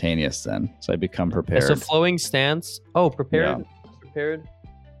that's simultaneous then. So I become prepared. So flowing stance. Oh, prepared. Yeah. Prepared.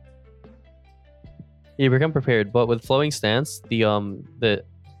 You become prepared, but with flowing stance, the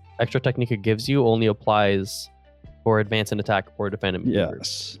extra technique it gives you only applies for advance and attack or defend and maneuver.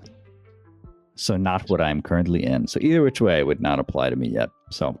 Yes. So not what I'm currently in. So either which way would not apply to me yet.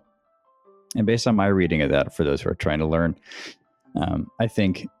 So, and based on my reading of that, for those who are trying to learn, I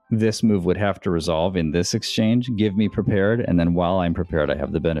think this move would have to resolve in this exchange, give me prepared, and then while I'm prepared, I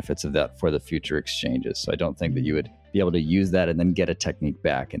have the benefits of that for the future exchanges. So I don't think that you would be able to use that and then get a technique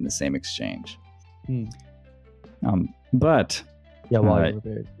back in the same exchange. But yeah, while you're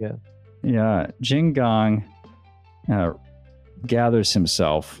prepared, yeah, Jingong gathers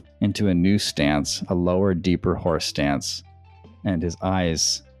himself into a new stance, a lower, deeper horse stance, and his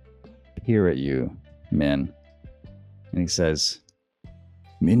eyes peer at you, Min, and he says,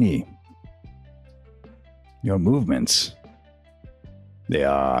 "Minnie, your movements, they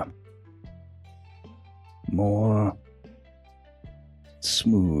are more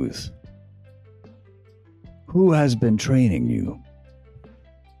smooth. Who has been training you?"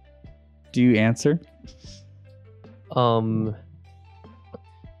 Do you answer?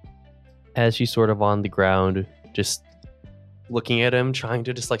 As she's sort of on the ground, just looking at him, trying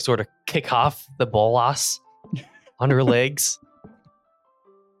to just like sort of kick off the bolas on her legs,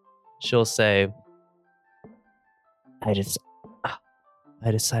 she'll say, I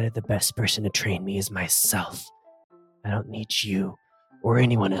decided the best person to train me is myself. I don't need you or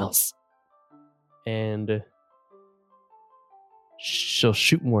anyone else. And she'll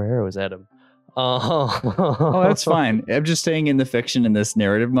shoot more arrows at him. Oh, that's fine. I'm just staying in the fiction in this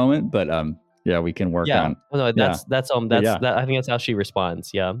narrative moment, but yeah, we can work on. No, that's I think that's how she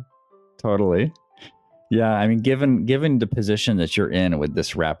responds. Yeah, totally. Yeah, I mean, given the position that you're in with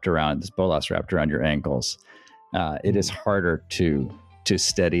this bolas wrapped around your ankles, it is harder to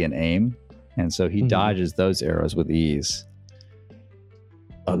steady and aim, and so he dodges those arrows with ease.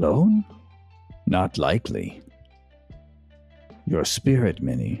 Alone? Not likely. Your spirit,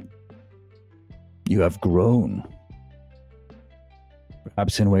 Minnie. You have grown.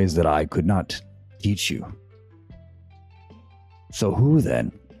 Perhaps in ways that I could not teach you. So who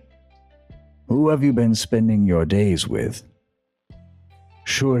then? Who have you been spending your days with?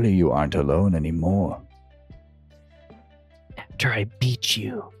 Surely you aren't alone anymore. After I beat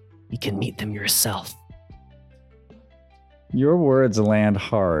you, you can meet them yourself. Your words land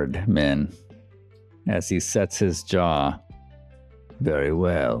hard, Min, as he sets his jaw. Very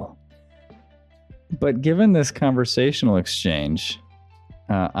well. But given this conversational exchange,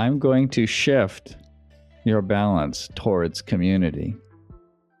 I'm going to shift your balance towards community.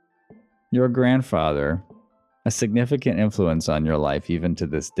 Your grandfather, a significant influence on your life even to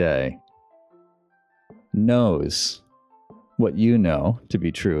this day, knows what you know to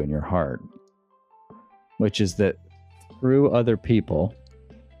be true in your heart, which is that through other people,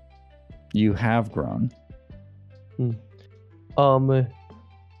 you have grown.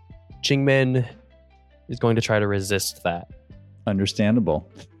 Jingmin is going to try to resist that. Understandable.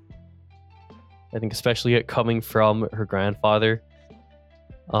 I think especially it coming from her grandfather.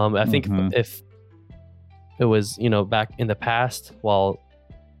 I think if it was, back in the past while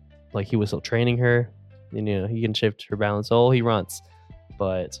like he was still training her, and he can shift her balance. He runs.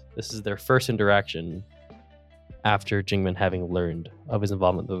 But this is their first interaction after Jingmin having learned of his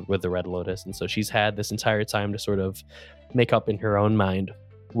involvement with the Red Lotus. And so she's had this entire time to sort of make up in her own mind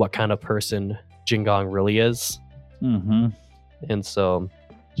what kind of person Jingong really is. Mm-hmm. And so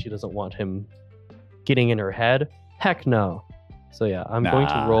she doesn't want him getting in her head. Heck no. So yeah, I'm going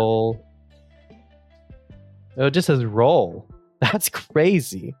to roll. It just says roll. That's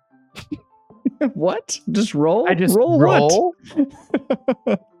crazy. What? Just roll? I just roll.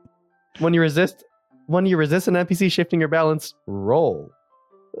 What? When you resist an NPC shifting your balance, roll.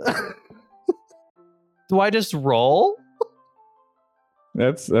 Do I just roll?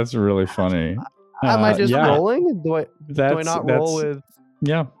 That's really funny. Am I just rolling? Do I not roll with?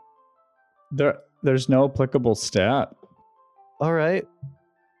 Yeah. There's no applicable stat. All right.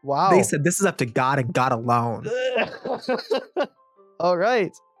 Wow. They said this is up to God and God alone. All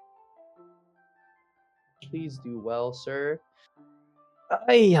right. Please do well, sir.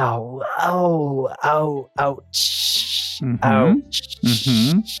 Ow, ouch. Mm-hmm. Ouch.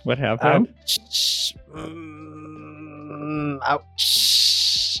 Mm-hmm. What happened?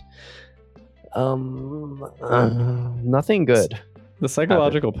 Ouch. Nothing good. The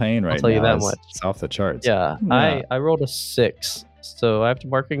psychological pain right I'll tell you now that much. It's off the charts. Yeah, I rolled a 6, so I have to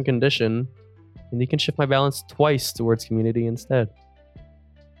mark in condition, and you can shift my balance twice towards community instead.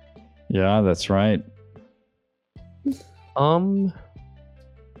 Yeah, that's right. I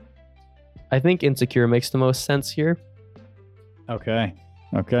think insecure makes the most sense here. Okay.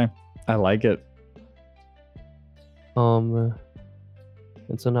 I like it. And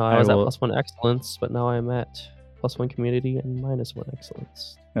so now I was at +1 excellence, but now I'm at +1 community and -1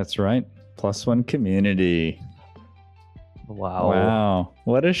 excellence. That's right. +1 community. Wow.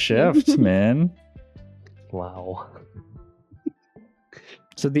 What a shift, man. Wow.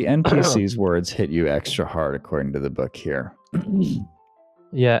 So the NPC's words hit you extra hard according to the book here.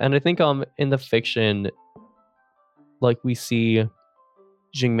 Yeah, and I think in the fiction, like we see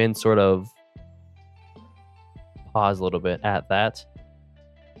Jingmin sort of pause a little bit at that.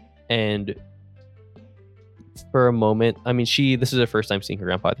 And for a moment, I mean, this is her first time seeing her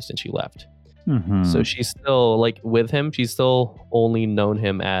grandfather since she left. Mm-hmm. So she's still like with him. She's still only known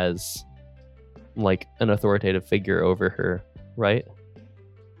him as like an authoritative figure over her, right?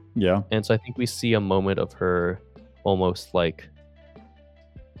 Yeah. And so I think we see a moment of her almost like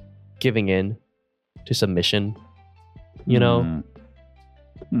giving in to submission, Mm-hmm.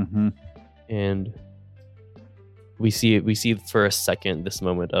 And we see for a second this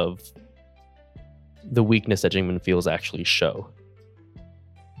moment of the weakness that Jingmin feels actually show.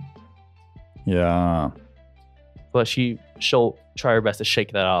 Yeah. But she'll try her best to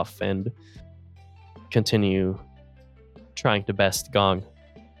shake that off and continue trying to best Gong.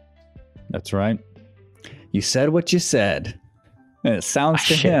 That's right. You said what you said. And it sounds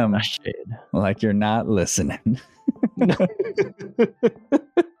to him like you're not listening.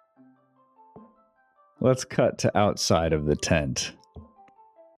 Let's cut to outside of the tent.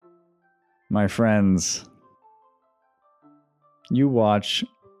 My friends, you watch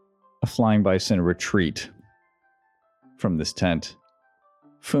a flying bison retreat from this tent.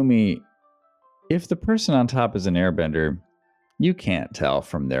 Fumi, if the person on top is an airbender, you can't tell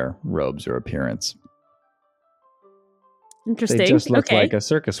from their robes or appearance. Interesting. They just look okay. like a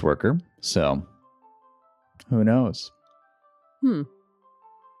circus worker, so who knows?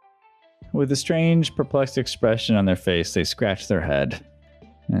 With a strange, perplexed expression on their face, they scratch their head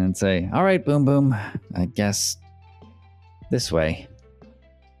and say, "All right, Boom Boom, I guess this way."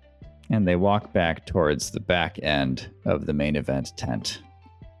 And they walk back towards the back end of the main event tent,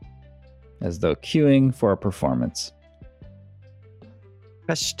 as though queuing for a performance.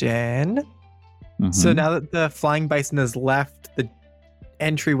 Question. Mhm. So now that the flying bison has left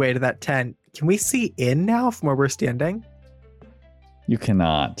entryway to that tent. Can we see in now from where we're standing? You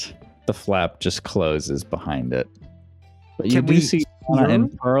cannot. The flap just closes behind it. But you Can do we see hear? Anna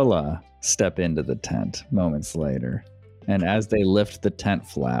and Perla step into the tent moments later. And as they lift the tent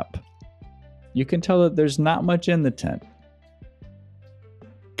flap, you can tell that there's not much in the tent.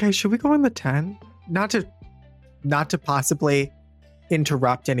 Guys, should we go in the tent? Not to possibly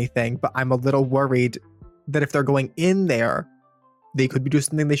interrupt anything, but I'm a little worried that if they're going in there, they could be doing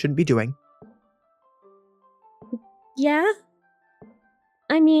something they shouldn't be doing. Yeah?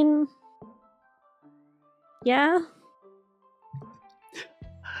 I mean... Yeah?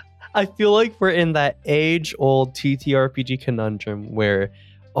 I feel like we're in that age-old TTRPG conundrum where,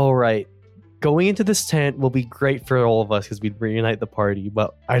 all right, going into this tent will be great for all of us because we'd reunite the party,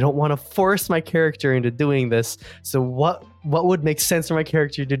 but I don't want to force my character into doing this. So what would make sense for my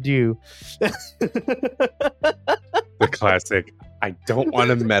character to do? The classic, I don't want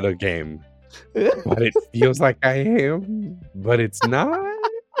to metagame, but it feels like I am, but it's not.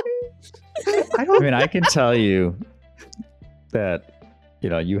 I can tell you that,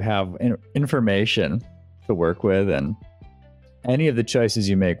 you have information to work with, and any of the choices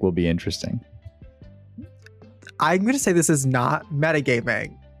you make will be interesting. I'm going to say this is not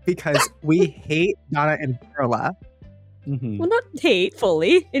metagaming because we hate Donna and Perla. Mhm. Well, not hate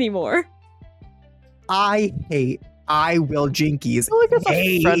fully anymore. I will jinkies. I feel like it's a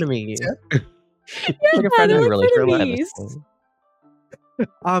hate. frenemy. Like a they're frenemy like really for frenemies.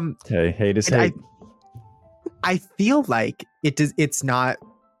 Hey, hate is And hate. I feel like it's not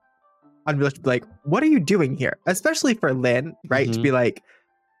unrealistic to be like, what are you doing here? Especially for Lynn, right? To Mhm. be like,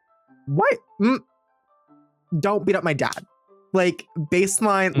 what? Don't beat up my dad. Like,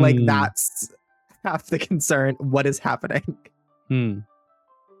 baseline, like, that's half the concern. What is happening?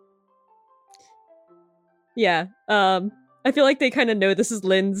 Yeah. I feel like they kind of know this is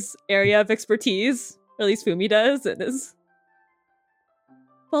Lynn's area of expertise, or at least Fumi does, and is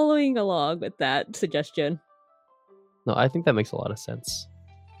following along with that suggestion. No, I think that makes a lot of sense.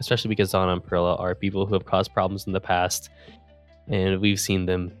 Especially because Donna and Perla are people who have caused problems in the past, and we've seen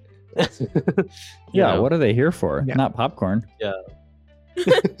them. Yeah, what are they here for? Yeah. Not popcorn.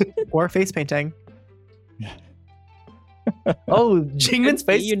 Or face painting. Oh, Jingman's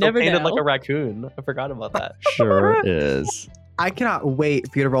face You is still never painted know. like a raccoon. I forgot about that. Sure is. I cannot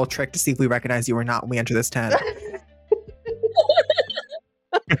wait for you to roll a trick to see if we recognize you or not when we enter this tent.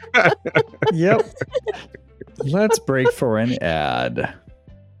 Yep. Let's break for an ad.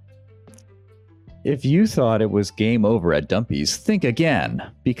 If you thought it was game over at Dumpy's, think again.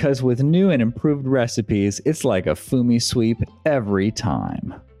 Because with new and improved recipes, it's like a Fumi sweep every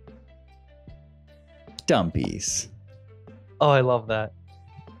time. Dumpy's. Oh, I love that.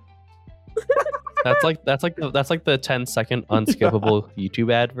 That's like the 10-second unskippable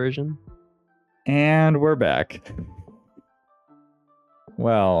YouTube ad version. And we're back.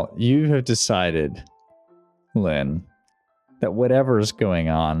 Well, you have decided, Lynn, that whatever's going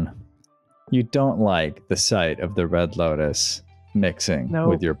on, you don't like the sight of the Red Lotus mixing No.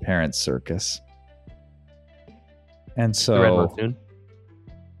 with your parents' circus. And so, The Red Monsoon.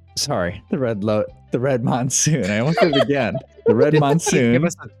 sorry, the Red Monsoon. I almost did it again. The Red Give Monsoon.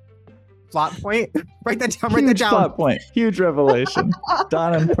 us a plot point. Write that down. Write that Huge down. plot point. Huge revelation.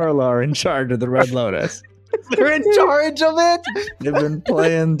 Don and Perla are in charge of the Red Lotus. They're in charge of it. They've been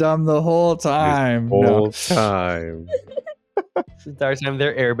playing dumb the whole time. Whole No. time. The entire time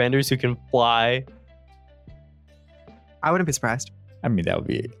they're airbenders who can fly. I wouldn't be surprised. I mean, that would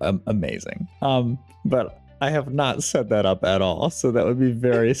be amazing. But I have not set that up at all, so that would be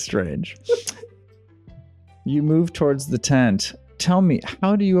very strange. You move towards the tent. Tell me,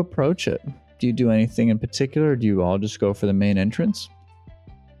 how do you approach it? Do you do anything in particular, or do you all just go for the main entrance?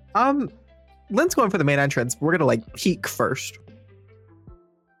 Lynn's going for the main entrance. We're gonna peek first.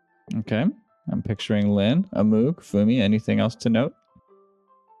 Okay. I'm picturing Lynn, Amuk, Fumi. Anything else to note?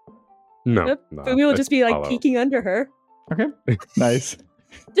 No. Nope. no, Fumi will let's just be follow. peeking under her. Okay. Nice.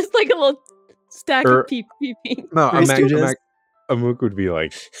 Just like a little stack Or- of peeping. No, Three Stooges. Amuk would be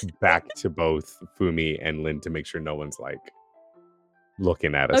back to both Fumi and Lynn to make sure no one's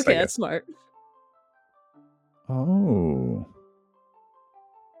looking at us. Okay, I that's guess. smart. Oh.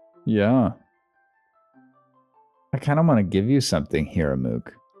 Yeah. I kind of want to give you something here,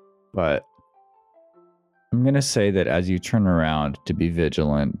 Amuk, but I'm going to say that as you turn around to be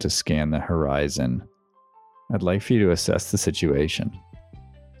vigilant, to scan the horizon, I'd like for you to assess the situation.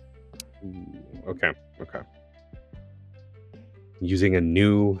 Ooh, okay. Using a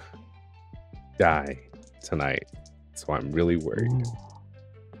new die tonight, so I'm really worried.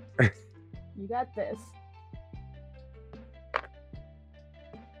 You got this.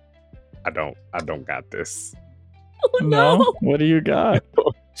 I don't got this. Oh no! What do you got?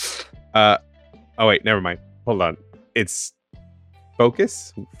 Oh wait, never mind. Hold on. It's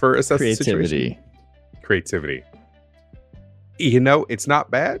focus for assess the situation. Creativity. You know, it's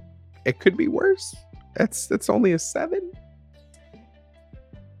not bad. It could be worse. That's only a 7.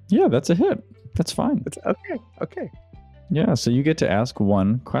 Yeah, that's a hit. That's fine. It's okay. Yeah, so you get to ask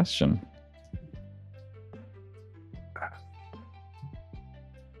one question.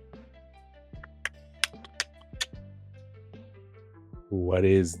 What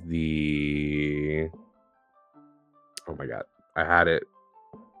is the... Oh my god. I had it.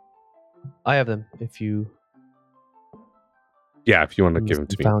 I have them. If you Yeah, if you want to give them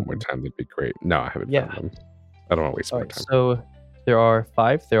You to me one found more them. time, that'd be great. No, I haven't Yeah. found them. I don't want to waste All more right, time. so there are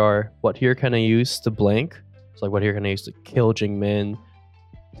 5. There are what here can I use to blank? So like what here can I use to kill Jingmin,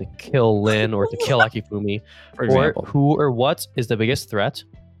 to kill Lin, or to kill Akifumi? For Or example. who or what is the biggest threat?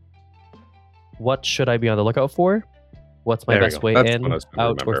 What should I be on the lookout for? What's my There we best go. way That's in, what I was gonna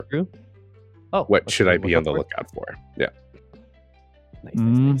out, or remember. through? Oh, What what should I you be on the for? lookout for? Yeah.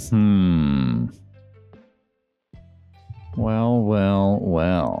 Nice. Hmm.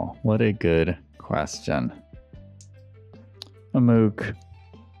 Well. What a good question. Amuk,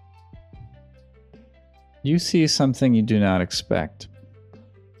 you see something you do not expect.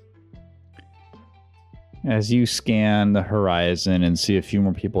 As you scan the horizon and see a few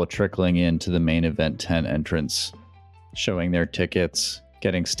more people trickling into the main event tent entrance, showing their tickets,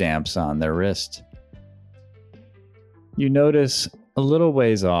 getting stamps on their wrist, you notice a little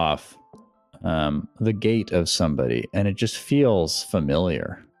ways off the gait of somebody, and it just feels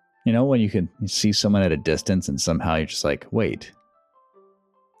familiar. You know, when you can see someone at a distance and somehow you're just like, wait,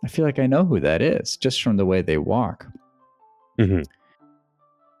 I feel like I know who that is just from the way they walk. Mhm.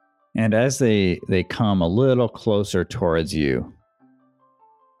 And as they come a little closer towards you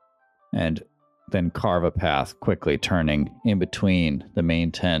and then carve a path, quickly turning in between the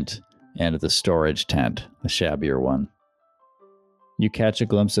main tent and the storage tent, the shabbier one, you catch a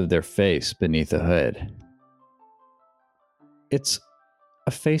glimpse of their face beneath a hood. It's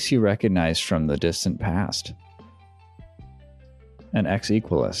a face you recognize from the distant past. An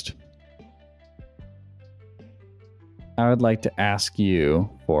ex-equalist. I would like to ask you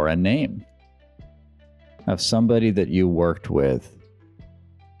for a name of somebody that you worked with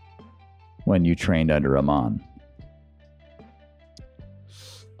when you trained under Amon.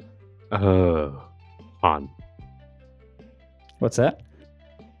 Han. What's that?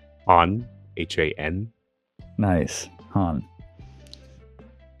 Han. Han. Nice. Han.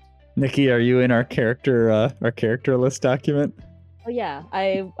 Nikki, are you in our character list document? Oh yeah,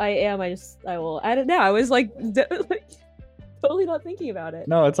 I am. I will add it now. I was like totally not thinking about it.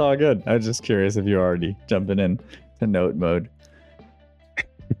 No, it's all good. I was just curious if you're already jumping in to note mode.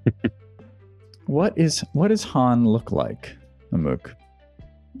 What does Han look like, Amuk?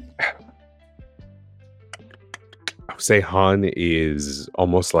 I would say Han is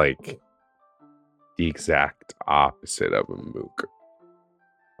almost like the exact opposite of Mook.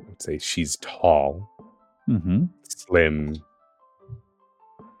 I would say she's tall, slim.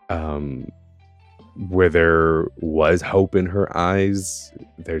 Where there was hope in her eyes,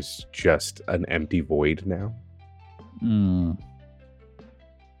 there's just an empty void now.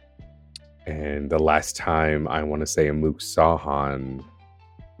 And the last time I want to say Amuk saw Han,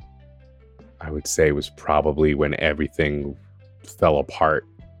 I would say was probably when everything fell apart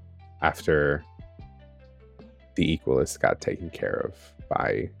after the Equalist got taken care of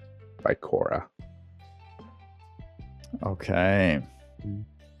by Korra. Okay.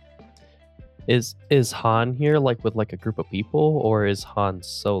 Is Han here like with like a group of people, or is Han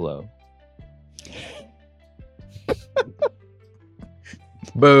solo?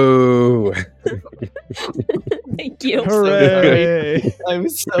 Boo! Thank you. Hooray! I'm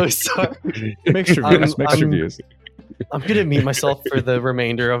so sorry. Mixture views. Mixture views. I'm gonna mute myself for the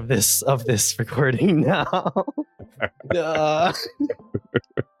remainder of this recording now. Han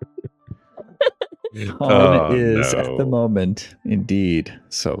is at the moment indeed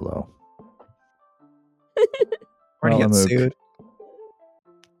solo. We're gonna get Amuk, sued.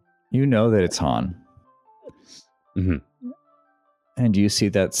 you know that it's Han. Mhm. And you see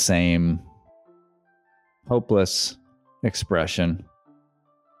that same hopeless expression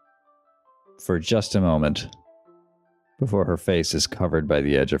for just a moment before her face is covered by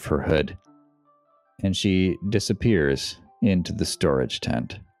the edge of her hood, and she disappears into the storage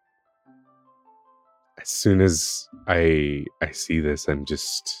tent. As soon as I see this, I'm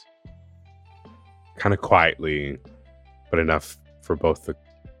just kind of quietly, but enough for both of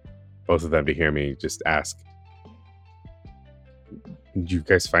them to hear me, just ask, Did you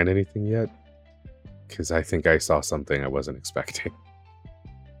guys find anything yet? Because I think I saw something I wasn't expecting.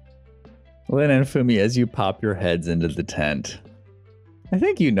 Lynn and Fumi, as you pop your heads into the tent, I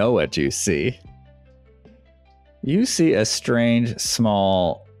think you know what you see. You see a strange,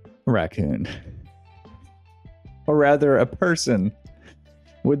 small raccoon. Or rather, a person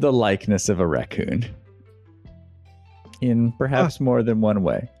with the likeness of a raccoon. In perhaps more than one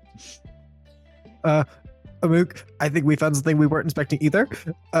way. Amuk, I think we found something we weren't expecting either.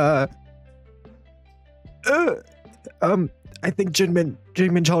 I think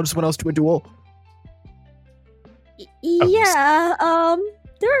Jinmin challenged someone else to a duel. Yeah,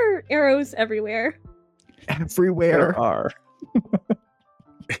 there are arrows everywhere. Everywhere. There are.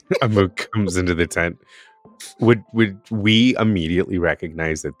 Amuk comes into the tent. Would we immediately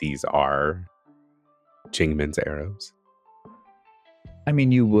recognize that these are Jingmin's arrows? I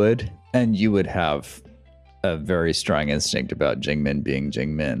mean, you would, and you would have a very strong instinct about Jingmin being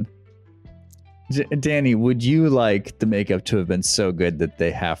Jingmin. Danny, would you like the makeup to have been so good that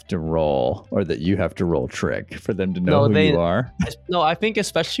they have to roll, or that you have to roll trick for them to know who you are? No, I think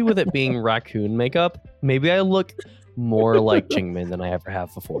especially with it being raccoon makeup, maybe I look more like Jingmin than I ever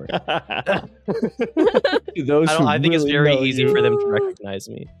have before. I I think it's very easy for them to recognize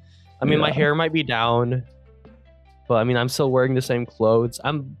me. I mean, my hair might be down, but I mean, I'm still wearing the same clothes.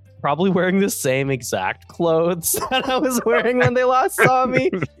 I'm probably wearing the same exact clothes that I was wearing when they last saw me,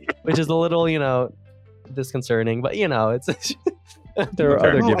 which is a little, disconcerting. But it's there are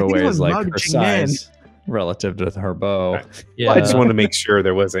other giveaways like her Jingmin. size relative to her bow. yeah. Well, I just want to make sure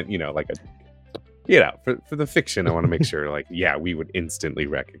there wasn't, for the fiction, I want to make sure, we would instantly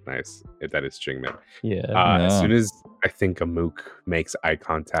recognize if that is Jingmin. As soon as I think Amuk makes eye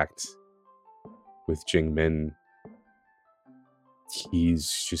contact with Jingmin,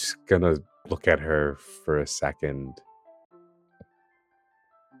 he's just gonna look at her for a second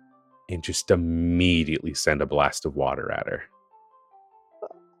and just immediately send a blast of water at her.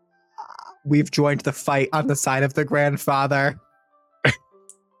 We've joined the fight on the side of the grandfather.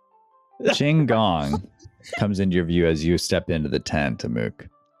 Jing Gong comes into your view as you step into the tent, Amuk.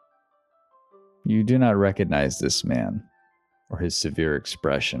 You do not recognize this man or his severe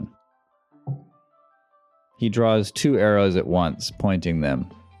expression. He draws 2 arrows at once, pointing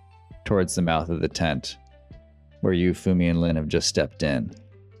them towards the mouth of the tent, where you, Fumi, and Lin have just stepped in,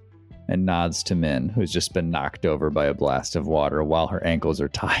 and nods to Min, who's just been knocked over by a blast of water while her ankles are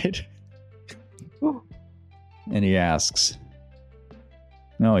tied. And he asks,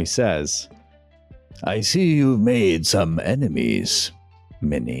 he says, "I see you've made some enemies,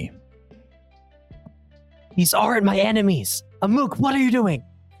 Minnie." These aren't my enemies. Amuk, what are you doing?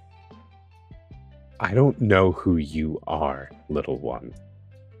 I don't know who you are, little one.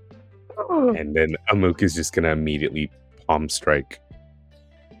 And then Amuk is just going to immediately palm strike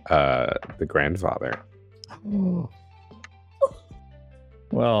the grandfather.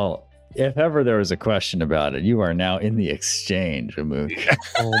 Well, if ever there was a question about it, you are now in the exchange, Amuk.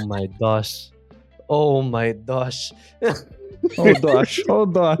 Oh my gosh. Oh my gosh. Oh gosh, oh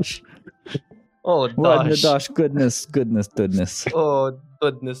gosh. Oh What the gosh. gosh, goodness. Oh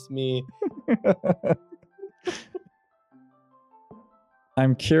goodness me.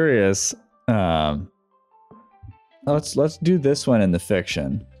 I'm curious. Let's do this one in the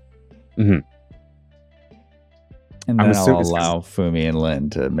fiction. Mm-hmm. And then I'll allow Fumi and Lin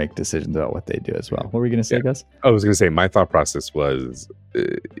to make decisions about what they do as well. What were you going to say, Gus? I was going to say, my thought process was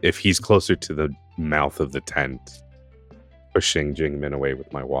if he's closer to the mouth of the tent, pushing Jingmin away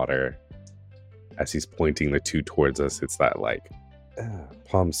with my water, as he's pointing the 2 towards us, it's that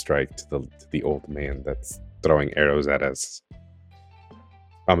palm strike to the old man that's throwing arrows at us.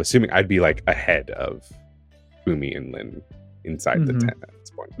 I'm assuming I'd be ahead of Fumi and Lin inside the tent at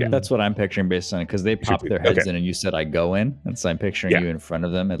this point. Yeah, that's what I'm picturing based on it, because they popped their heads in and you said I go in, and so I'm picturing you in front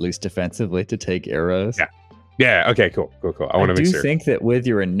of them, at least defensively, to take arrows. Yeah. Okay. Cool. I want to make sure. I do think that with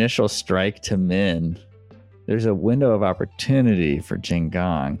your initial strike to Min, there's a window of opportunity for Jing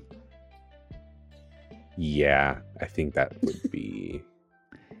Gong. Yeah, I think that would be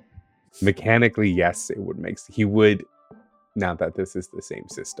mechanically, yes, it would make. He would. Now that this is the same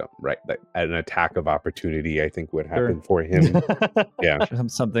system, right? An attack of opportunity, I think, would happen for him. Yeah,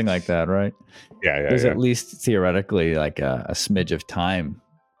 something like that, right? Yeah. There's at least theoretically a smidge of time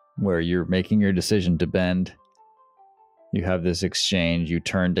where you're making your decision to bend. You have this exchange. You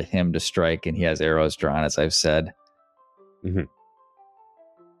turn to him to strike, and he has arrows drawn, as I've said. Mm-hmm.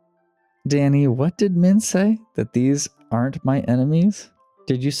 Danny, what did Min say? That these aren't my enemies?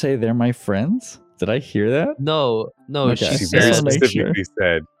 Did you say they're my friends? Did I hear that? No. Okay. She very specifically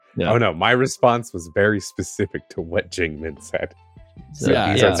said, Yeah. "Oh no!" My response was very specific to what Jingmin said. So,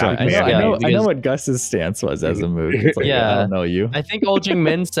 Yeah, these are that's not right. because- I know because- what Gus's stance was as a mook. It's like, Yeah. I don't know you. I think old Jing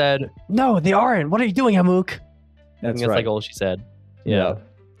Min said, "No, they aren't. What are you doing, Amuk?" I think That's that's right. like all she said. Yeah.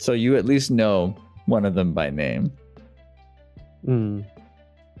 So you at least know one of them by name. Mm.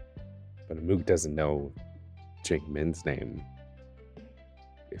 But Mook doesn't know Jing Min's name.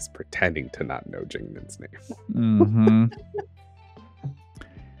 Is pretending to not know Jing Min's name. Mm-hmm.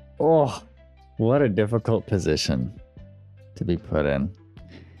 Oh, what a difficult position to be put in.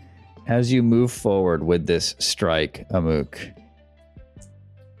 As you move forward with this strike, Amuk,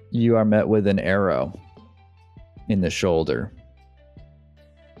 you are met with an arrow in the shoulder.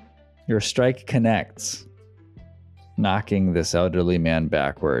 Your strike connects, knocking this elderly man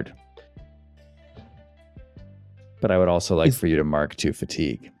backward. But I would also like for you to mark 2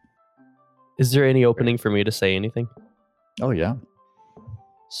 fatigue. Is there any opening for me to say anything? Oh, yeah.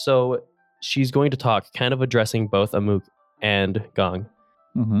 So she's going to talk, kind of addressing both Amuk and Gong.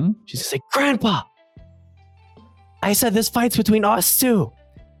 Mm-hmm. She's going to say, "Grandpa, I said this fight's between us two.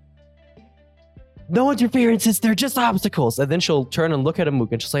 No interferences, they're just obstacles." And then she'll turn and look at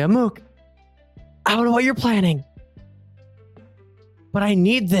Amuk and she'll say, "Amuk, I don't know what you're planning, but I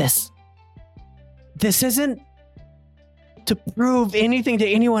need this. This isn't to prove anything to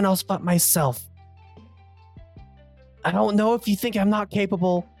anyone else but myself. I don't know if you think I'm not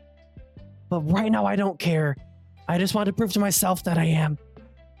capable, but right now I don't care. I just want to prove to myself that I am.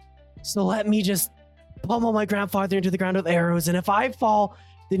 So let me just pummel my grandfather into the ground with arrows, and if I fall,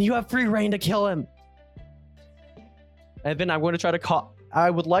 then you have free reign to kill him." And then I'm going to try to call... I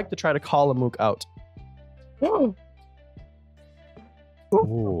would like to try to call Amuk out. Ooh.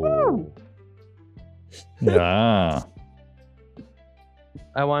 Yeah.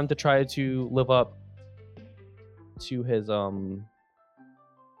 I want him to try to live up to his I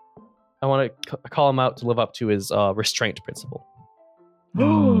want to call him out to live up to his restraint principle.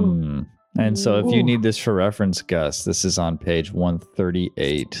 Mm. And so if you Ooh. need this for reference, Gus, this is on page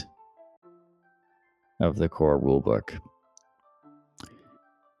 138 of the core rulebook.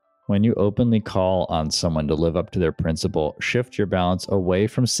 When you openly call on someone to live up to their principle, shift your balance away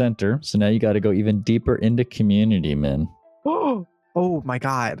from center. So now you got to go even deeper into community, man. Oh my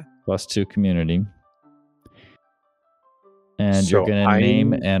god. +2 community. And So you're going to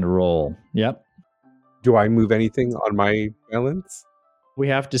name and roll. Yep. Do I move anything on my balance? We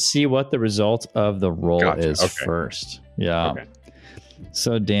have to see what the result of the roll Gotcha, is okay. first. Yeah. Okay.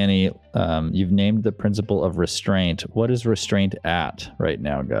 So, Danny, you've named the principle of restraint. What is restraint at right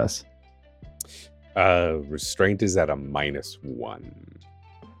now, Gus? Restraint is at a -1.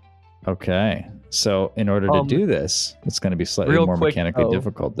 Okay. So, in order to do this, it's going to be slightly real more quick, mechanically though,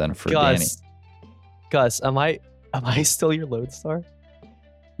 difficult than for Danny. Gus, am I still your lodestar?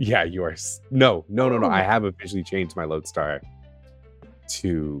 Yeah, you are. No. I have officially changed my lodestar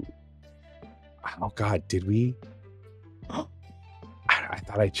to. Oh God, did we? I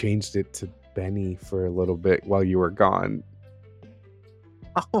thought I changed it to Benny for a little bit while you were gone.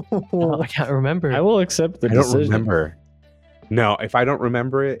 Oh, I can't remember. I will accept the I don't decision. remember. No, if I don't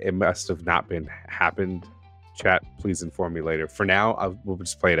remember it, it must have not been happened. Chat, please inform me later. For now, we'll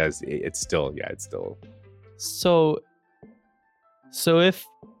just play it as it's still. Yeah, it's still. So if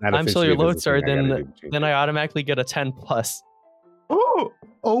Not I'm still officially your a business lodestar, thing, I gotta change then it. I automatically get a 10+.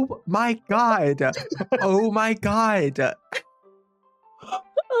 Oh my god. Oh my god.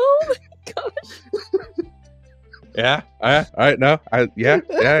 Oh my gosh. Yeah. All right. No. Yeah.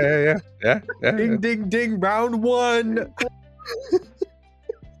 Ding ding ding, round 1.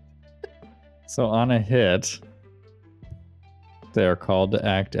 So, on a hit, they are called to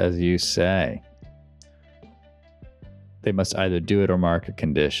act as you say. They must either do it or mark a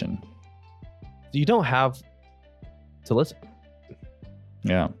condition. You don't have to listen.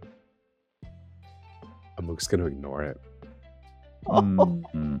 Yeah. Amuk's gonna ignore it.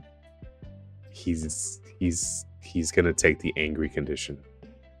 Mhm. He's gonna take the angry condition.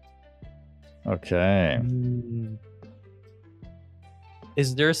 Okay.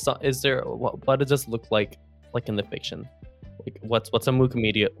 Is there what does this look like in the fiction? Like what's a Mook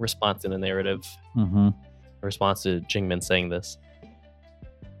immediate response in the narrative? Mm-hmm. Response to Jingmin saying this?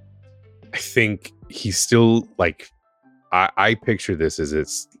 I think he's still like. I picture this as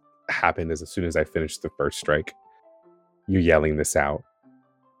it's happened as soon as I finished the first strike. You're yelling this out.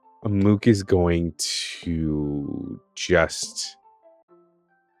 Amuk is going to just,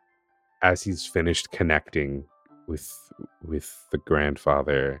 as he's finished connecting with the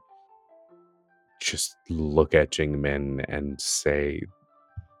grandfather, just look at Jingmin and say,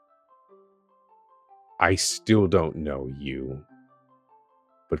 "I still don't know you,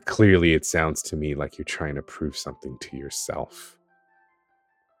 but clearly it sounds to me like you're trying to prove something to yourself.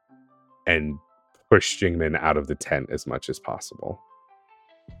 and push Jingmin out of the tent as much as possible.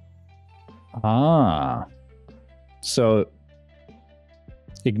 So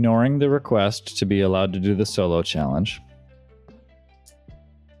ignoring the request to be allowed to do the solo challenge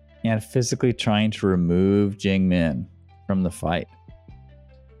and physically trying to remove Jingmin from the fight.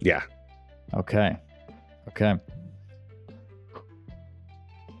 Yeah. Okay.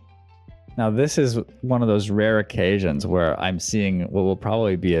 Now, this is one of those rare occasions where I'm seeing what will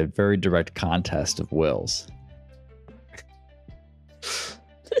probably be a very direct contest of wills.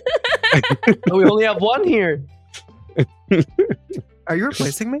 We only have one here. Are you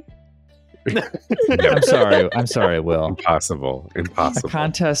replacing me? I'm sorry, Will. Impossible. A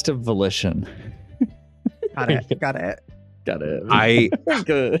contest of volition. Got it.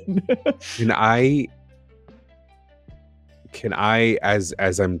 Good. Can I,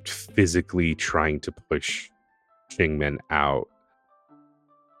 as I'm physically trying to push Jingmin out,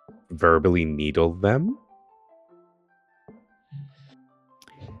 verbally needle them?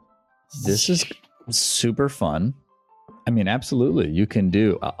 This is super fun. I mean, absolutely, you can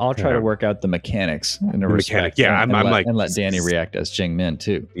do. I'll try to work out the mechanics in a respect. Yeah, and I'm let Danny react as Jingmin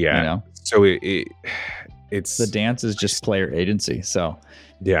too. Yeah, you know? So it's the dance is just player agency. So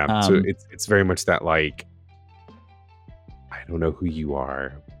yeah, so it's very much that, like, I don't know who you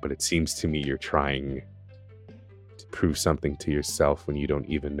are, but it seems to me you're trying to prove something to yourself when you don't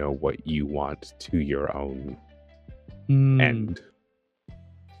even know what you want to your own end.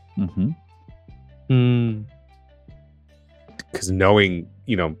 Because knowing,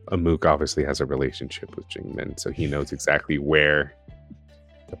 Amuk obviously has a relationship with Jingmin, so he knows exactly where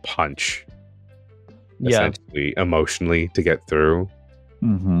to punch, essentially, emotionally, to get through.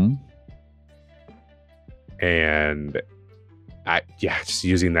 And just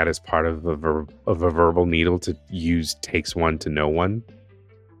using that as part of a verbal needle to use takes one to know one.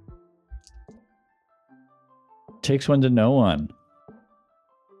 Takes one to know one.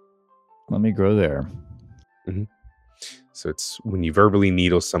 Let me grow there. So it's when you verbally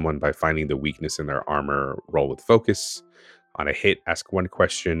needle someone by finding the weakness in their armor, roll with focus. On a hit, ask one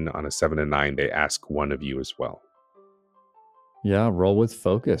question. On a 7 and 9, they ask one of you as well. Yeah, roll with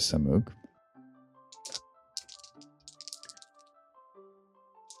focus, Amuk.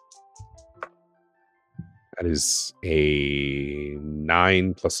 That is a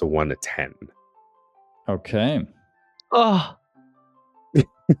 9 plus a 1, a 10. Okay. Oh.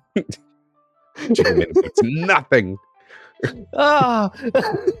 It's nothing. Oh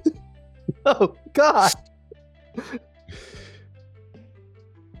God.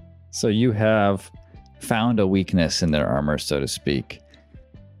 So you have found a weakness in their armor, so to speak.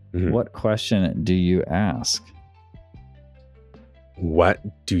 What question do you ask? What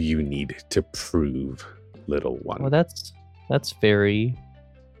do you need to prove, little one? Well, that's very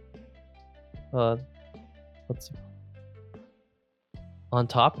what's on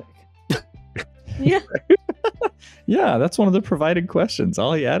topic. Yeah. Yeah, that's one of the provided questions.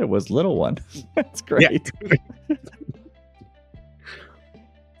 All he added was little one. That's great. Yeah.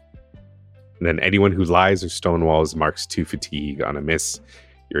 And then anyone who lies or stonewalls marks 2 fatigue. On a miss,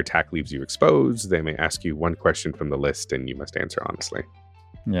 your attack leaves you exposed. They may ask you one question from the list, and you must answer honestly.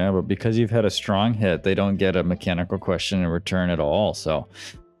 Yeah, but because you've had a strong hit, they don't get a mechanical question in return at all. So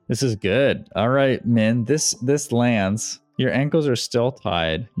this is good. All right, Min, this lands. Your ankles are still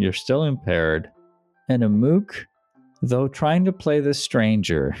tied. You're still impaired. And Amuk, though trying to play the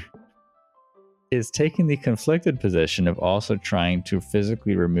stranger, is taking the conflicted position of also trying to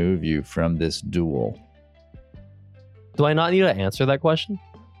physically remove you from this duel. Do I not need to answer that question?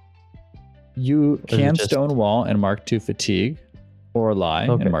 You can stonewall and mark 2 fatigue, or lie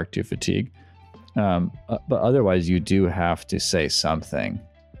and mark 2 fatigue. But otherwise, you do have to say something.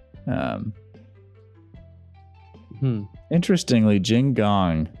 Interestingly, Jing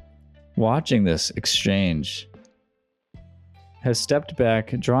Gong, watching this exchange, has stepped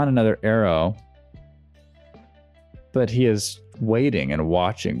back, drawn another arrow, but he is waiting and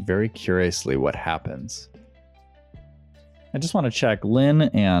watching very curiously what happens. I just want to check, Lynn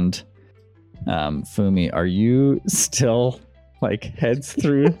and Fumi, are you still like heads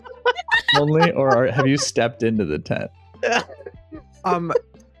through only, or have you stepped into the tent? A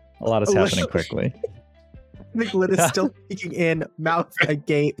lot is happening quickly. I think Lynn is still peeking in, mouth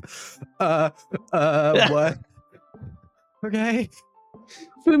agape. What? Okay.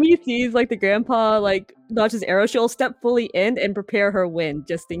 Fumi sees like the grandpa like dodge his arrow. She'll step fully in and prepare her wind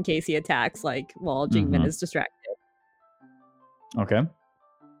just in case he attacks, like while Jingmin is distracted. Okay.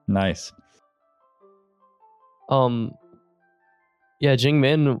 Nice. Yeah,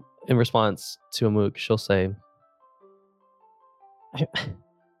 Jingmin, in response to Amuk, she'll say,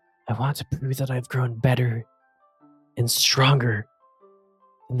 I want to prove that I've grown better and stronger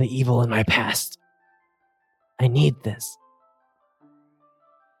than the evil in my past. I need this.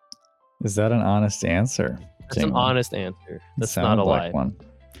 Is that an honest answer? That's an Jingmin? honest answer. That's not Sounded a lie. like one.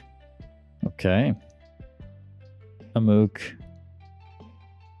 Okay. Amuk,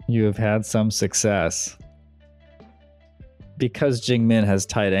 you have had some success. Because Jingmin has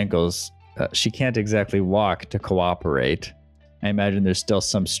tight ankles, she can't exactly walk to cooperate. I imagine there's still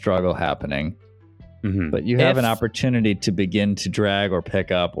some struggle happening. Mhm. But you have an opportunity to begin to drag or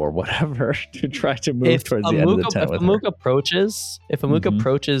pick up or whatever to try to move towards the end of the tent with her. If Amuk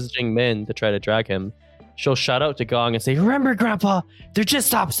approaches Jingmin to try to drag him, she'll shout out to Gong and say, "Remember, Grandpa, they're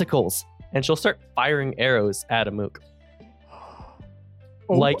just obstacles." And she'll start firing arrows at Amuk.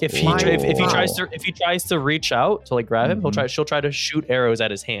 Like if he tries to reach out to like grab him, she'll try to shoot arrows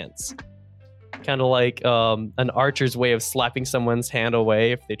at his hands. Kind of like an archer's way of slapping someone's hand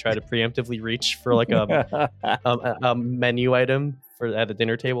away if they try to preemptively reach for like a menu item at a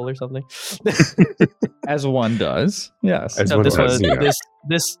dinner table or something. As one does, yes.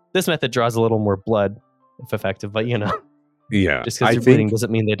 This method draws a little more blood, if effective, but Yeah. just because you're bleeding doesn't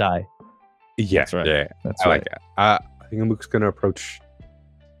mean they die. Yeah, That's right. yeah. That's I right. like it. I think Amuk's going to approach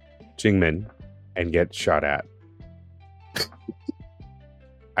Jingmin and get shot at.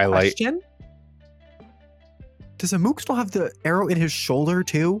 Question? Does Amuk still have the arrow in his shoulder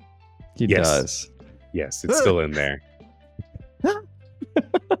too? He Yes. does. Yes, it's still in there.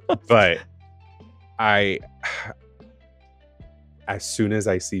 But as soon as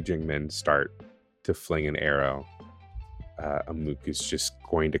I see Jingmin start to fling an arrow, Amuk is just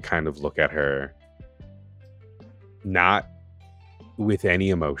going to kind of look at her, not with any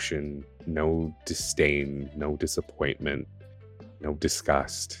emotion, no disdain, no disappointment, no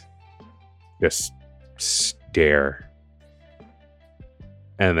disgust, just stare,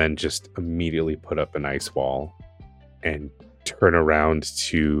 and then just immediately put up an ice wall and turn around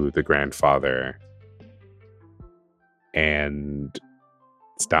to the grandfather and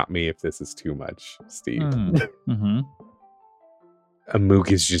stop me if this is too much, Steve. Mm-hmm.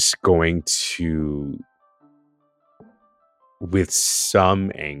 Amuk is just going to, with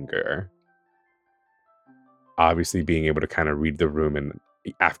some anger, obviously being able to kind of read the room, and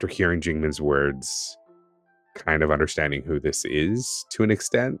after hearing Jingmin's words, kind of understanding who this is to an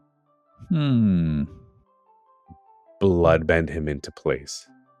extent, bloodbend him into place.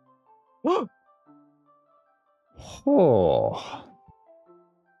 Oh.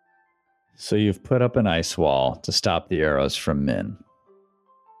 So you've put up an ice wall to stop the arrows from Min.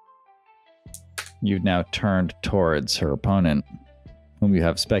 You've now turned towards her opponent, whom you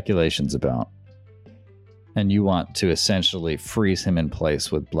have speculations about. And you want to essentially freeze him in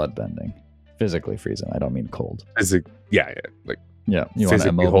place with bloodbending. Physically freeze him. I don't mean cold. Yeah. Yeah, you want to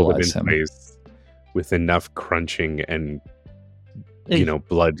Physically hold immobilize him him. in place with enough crunching and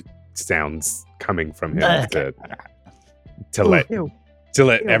blood sounds coming from him to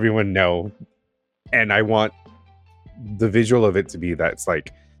let everyone know. And I want the visual of it to be that it's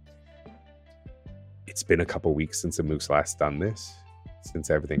like, it's been a couple weeks since Amuk's last done this, since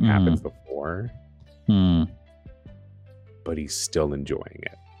everything happened before, but he's still enjoying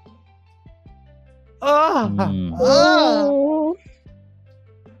it.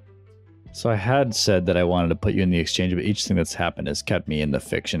 So I had said that I wanted to put you in the exchange, but each thing that's happened has kept me in the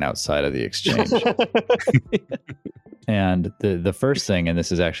fiction outside of the exchange. And the first thing, and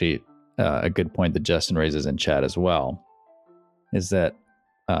this is actually a good point that Justin raises in chat as well, is that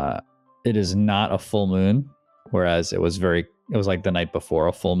it is not a full moon, whereas it was like the night before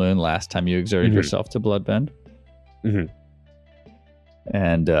a full moon last time you exerted yourself to bloodbend.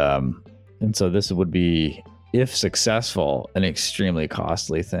 And so this would be, if successful, an extremely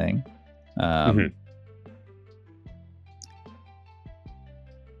costly thing. And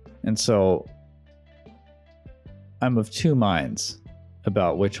so I'm of two minds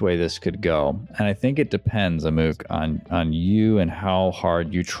about which way this could go. And I think it depends, Amuk, on you and how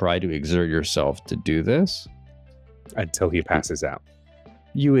hard you try to exert yourself to do this. Until he passes out.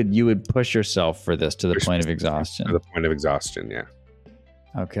 You would push yourself for this to the point of exhaustion. To the point of exhaustion, yeah.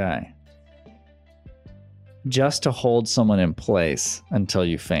 Okay. Just to hold someone in place until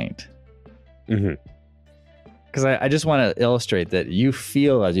you faint. Because I just want to illustrate that you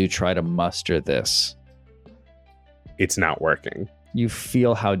feel as you try to muster this, it's not working. You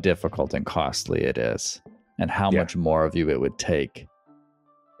feel how difficult and costly it is, and how much more of you it would take.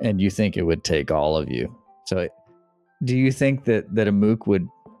 And you think it would take all of you. So do you think that Amuk would,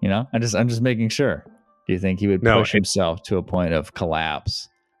 I'm just making sure. Do you think he would push himself to a point of collapse,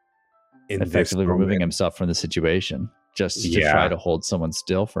 effectively removing himself from the situation? just to try to hold someone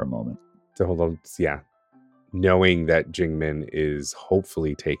still for a moment. To hold on, knowing that Jingmin is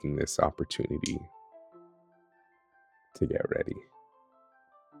hopefully taking this opportunity to get ready.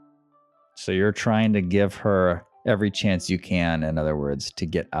 So you're trying to give her every chance you can, in other words, to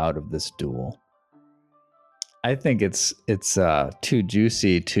get out of this duel. I think it's too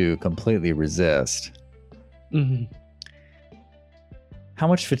juicy to completely resist. Mm-hmm. How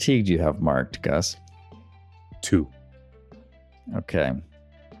much fatigue do you have marked, Gus? 2. Okay.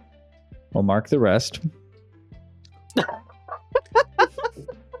 We'll mark the rest.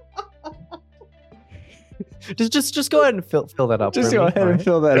 Just go ahead and fill that up. Just go ahead and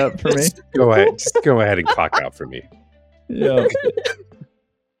fill that up for me. Go ahead. Just go ahead and clock out for me. Yeah.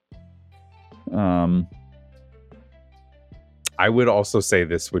 I would also say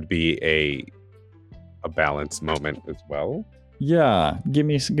this would be a balance moment as well. Yeah, give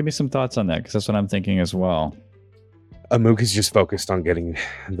me some thoughts on that, because that's what I'm thinking as well. Amook is just focused on getting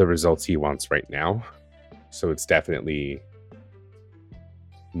the results he wants right now, so it's definitely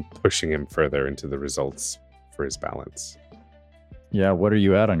pushing him further into the results for his balance. Yeah, what are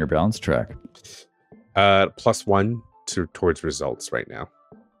you at on your balance track? +1 towards results right now.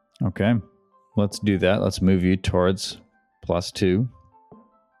 Okay, let's do that. Let's move you towards +2.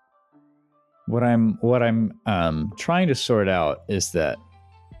 What I'm trying to sort out is that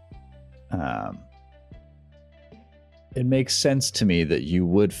it makes sense to me that you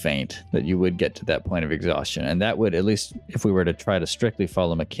would faint, that you would get to that point of exhaustion, and that would, at least if we were to try to strictly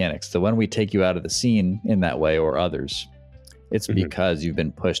follow mechanics, so when we take you out of the scene in that way, or others, it's because you've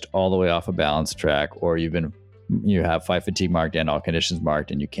been pushed all the way off a balance track, or you have 5 fatigue marked and all conditions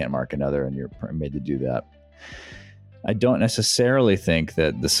marked, and you can't mark another, and you're made to do that. I don't necessarily think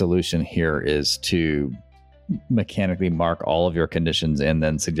that the solution here is to mechanically mark all of your conditions and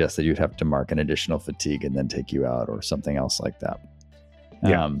then suggest that you'd have to mark an additional fatigue and then take you out, or something else like that.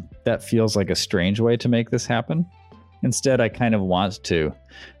 Yeah. That feels like a strange way to make this happen. Instead, I kind of want to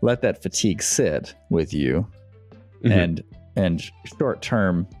let that fatigue sit with you and short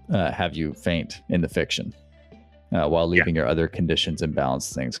term have you faint in the fiction while leaving your other conditions and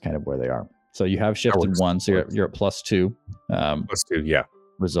balance things kind of where they are. So you have shifted 1, so you're at +2. +2, yeah.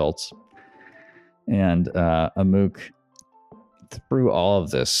 Results. And Amook, through all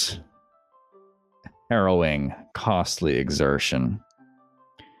of this harrowing, costly exertion,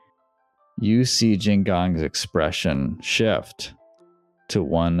 you see Jingang's expression shift to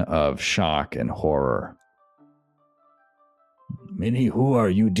one of shock and horror. Minnie, who are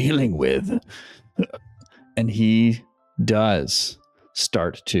you dealing with? And he does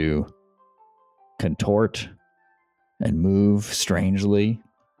start to contort and move strangely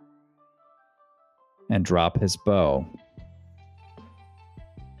and drop his bow.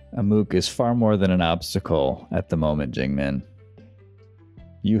 Amook is far more than an obstacle at the moment, Jingmin.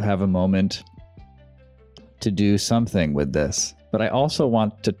 You have a moment to do something with this, but I also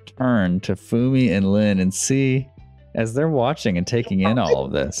want to turn to Fumi and Lin and see, as they're watching and taking in all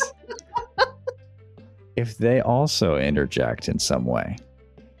of this, if they also interject in some way.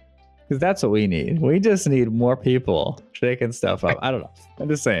 Because that's what we need. We just need more people shaking stuff up. I don't know. I'm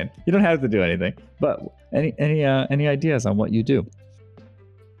just saying. You don't have to do anything. But any ideas on what you do,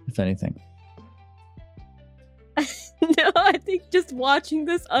 if anything? No, I think just watching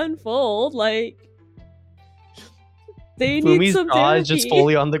this unfold, like, they need Fumi's some jaw therapy. is just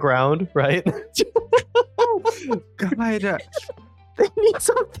fully on the ground, right? God, They need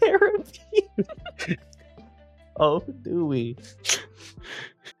some therapy. Oh, do we?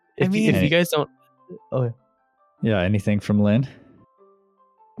 If you guys don't... Oh, yeah, anything from Lynn?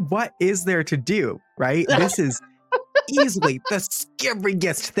 what is there to do, right? This is easily the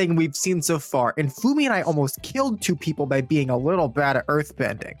scariest thing we've seen so far. And Fumi and I almost killed 2 people by being a little bad at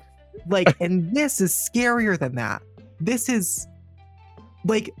earthbending. Like, and this is scarier than that. This is,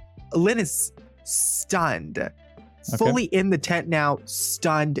 like, Lynn is stunned. Fully in the tent now,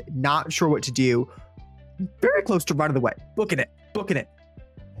 stunned, not sure what to do. Very close to running away. Booking it.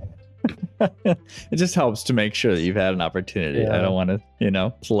 It just helps to make sure that you've had an opportunity. Yeah. I don't want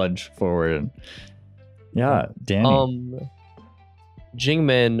to, plunge forward. And yeah, Danny.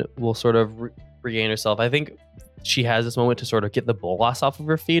 Jingmin will sort of regain herself. I think she has this moment to sort of get the bolas off of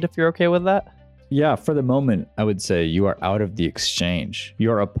her feet, if you're okay with that. Yeah, for the moment, I would say you are out of the exchange.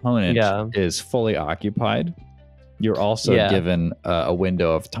 Your opponent is fully occupied. You're also given a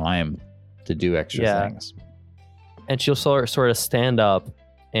window of time to do extra things. And she'll sort of stand up,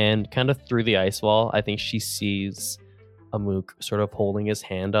 and kind of through the ice wall, I think she sees Amook sort of holding his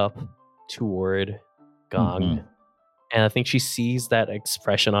hand up toward Gong. And I think she sees that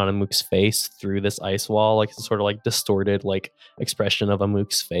expression on Amuk's face through this ice wall, like it's sort of like distorted like expression of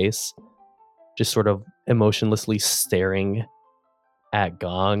Amuk's face, just sort of emotionlessly staring at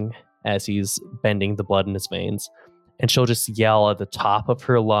Gong as he's bending the blood in his veins. And she'll just yell at the top of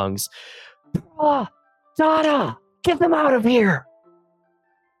her lungs, Donna, get them out of here.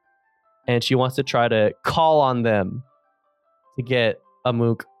 And she wants to try to call on them to get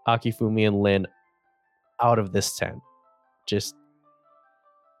Amuk, Akifumi, and Lin out of this tent. Just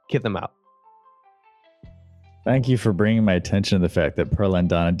get them out. Thank you for bringing my attention to the fact that Pearl and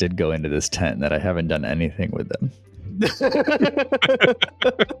Donna did go into this tent and that I haven't done anything with them.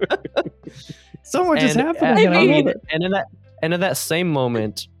 So much is happening. And in that same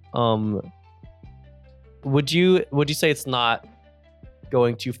moment, would you say it's not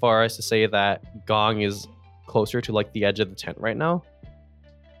going too far as to say that Gong is closer to like the edge of the tent right now?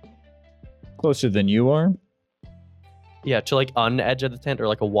 Closer than you are? Yeah, to like on the edge of the tent or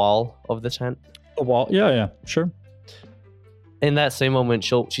like a wall of the tent. A wall? Yeah, sure. In that same moment,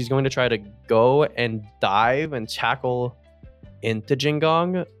 she's going to try to go and dive and tackle into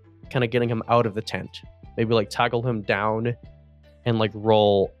Jingong, kind of getting him out of the tent. Maybe like tackle him down and like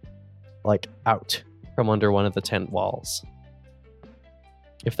roll like out from under one of the tent walls.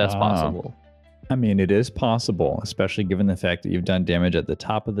 If that's possible. I mean, it is possible, especially given the fact that you've done damage at the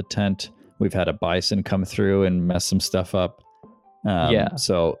top of the tent. We've had a bison come through and mess some stuff up.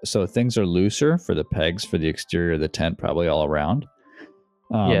 So things are looser for the pegs for the exterior of the tent, probably all around.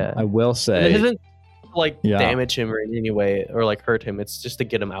 I will say, and it isn't like damage him or in any way or like hurt him. It's just to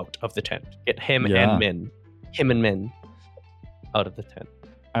get him out of the tent, get him and Min out of the tent.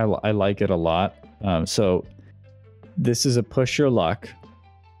 I like it a lot. So this is a push your luck.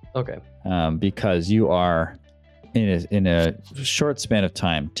 Okay. Because you are in a short span of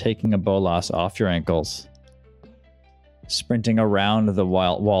time taking a bolas off your ankles, sprinting around the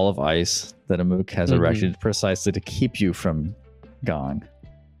wall of ice that Amuk has erected precisely to keep you from Gong.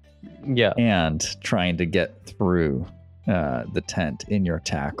 Yeah. And trying to get through the tent in your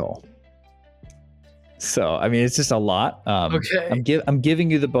tackle. So, I mean, it's just a lot. Okay. I'm giving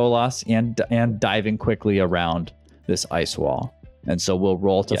you the bolas and diving quickly around this ice wall. And so we'll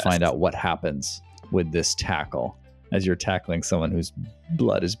roll to find out what happens with this tackle as you're tackling someone whose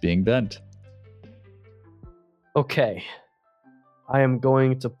blood is being bent. Okay. I am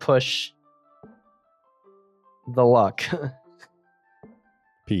going to push the luck.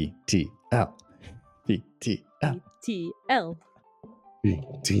 PTL. PTL. TL.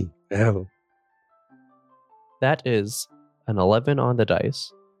 PTL. That is an 11 on the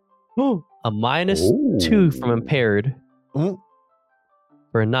dice. A -2 from impaired.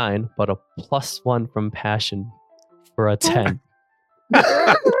 For a 9, but a +1 from passion for a 10. We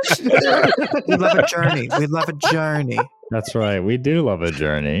love a journey. We love a journey. That's right. We do love a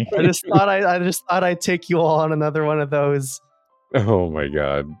journey. I just thought I'd take you all on another one of those. Oh my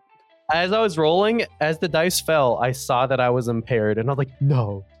god. As I was rolling, as the dice fell, I saw that I was impaired, and I was like,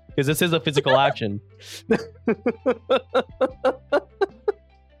 no, because this is a physical action.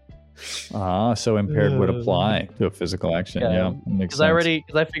 So impaired would apply to a physical action. Yeah, makes sense.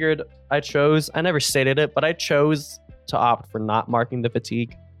 Because I figured I never stated it, but I chose to opt for not marking the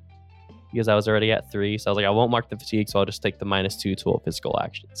fatigue because I was already at 3. So I was like, I won't mark the fatigue, so I'll just take the -2 to all physical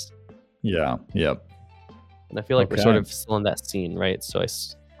actions. Yeah, yep. And I feel like we're sort of still in that scene, right? So I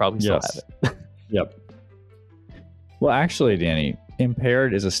probably still have it. Yep. Well, actually, Danny,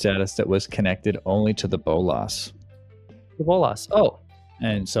 impaired is a status that was connected only to the bolas. The bolas. Oh.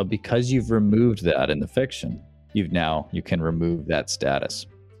 And so because you've removed that in the fiction, you can remove that status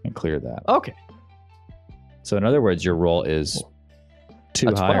and clear that. Okay. So in other words, your roll is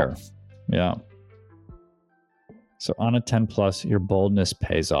 2 higher. Yeah. So on a 10 plus, your boldness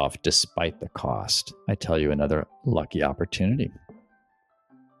pays off despite the cost. I tell you, another lucky opportunity.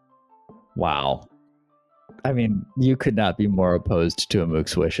 Wow. I mean, you could not be more opposed to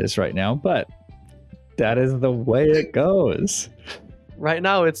Amuk's wishes right now, but that is the way it goes. Right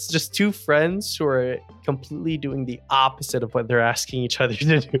now, it's just 2 friends who are completely doing the opposite of what they're asking each other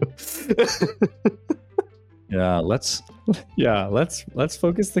to do. Let's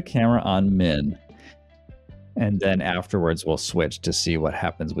focus the camera on Min, and then afterwards we'll switch to see what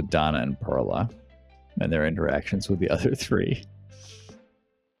happens with Donna and Perla and their interactions with the other 3.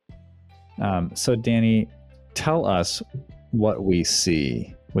 So Danny, tell us what we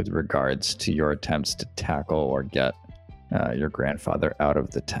see with regards to your attempts to tackle or get your grandfather out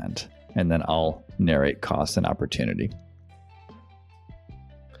of the tent, and then I'll narrate cost and opportunity.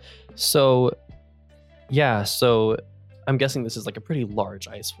 So I'm guessing this is like a pretty large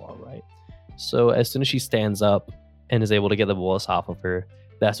ice wall, right? So as soon as she stands up and is able to get the bullets off of her.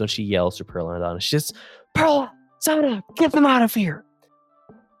 That's when she yells to Perla and Donna. She just, Perla, Sana, get them out of here.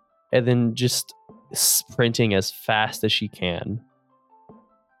 And then just sprinting as fast as she can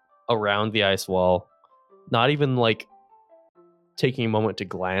around the ice wall, not even like taking a moment to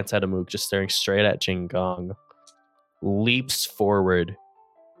glance at Amuk, just staring straight at Jing Gong, leaps forward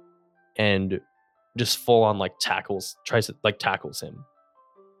and just full on like tackles him.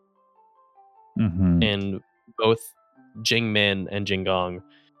 Mm-hmm. And both Jing Min and Jing Gong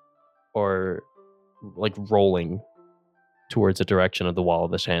are like rolling towards the direction of the wall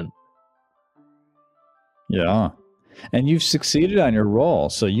of the tent. Yeah. And you've succeeded on your roll,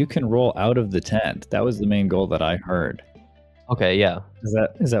 so you can roll out of the tent. That was the main goal that I heard. Okay, yeah. Is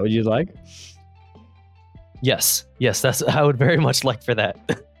that what you'd like? Yes, that's I would very much like for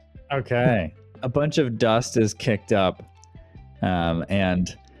that. Okay. A bunch of dust is kicked up,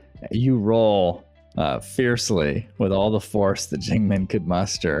 and you roll fiercely with all the force that Jingmin could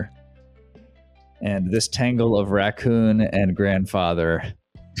muster. And this tangle of raccoon and grandfather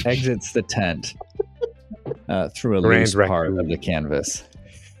exits the tent through a loose part of the canvas.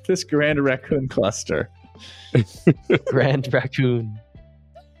 This grand raccoon cluster. Grand raccoon.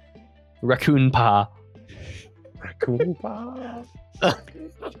 Raccoon pa. Raccoon pa.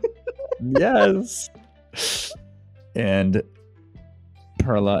 Yes. And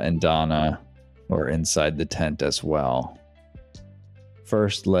Perla and Donna were inside the tent as well.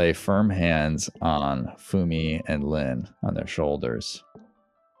 First lay firm hands on Fumi and Lin on their shoulders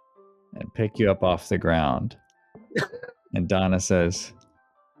and pick you up off the ground. And Donna says,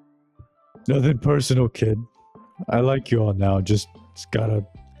 nothing personal, kid. I like you all now.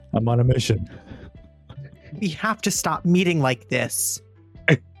 I'm on a mission. We have to stop meeting like this.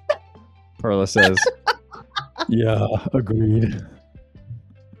 Perla says, Yeah, agreed.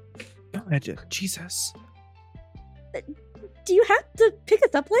 God, Jesus. Do you have to pick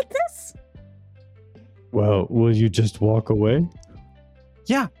us up like this? Well, will you just walk away?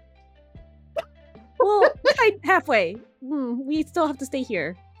 Yeah. Well, halfway. We still have to stay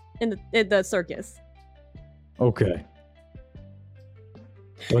here in the circus. Okay.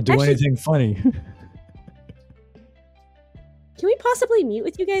 Don't do Actually- anything funny. Can we possibly meet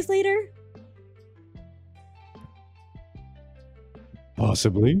with you guys later?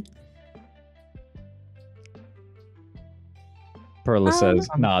 Possibly. Perla says,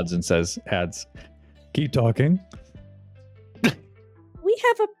 nods and adds, Keep talking. We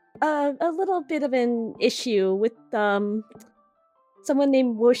have a little bit of an issue with someone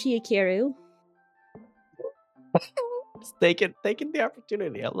named Woshi Ikeru. Just taking the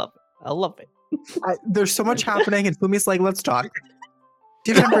opportunity. I love it. There's so much happening, and Fumi's like, let's talk.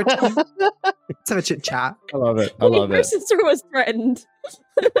 Do you remember? Let's have a chit chat. I love it. Her sister was threatened.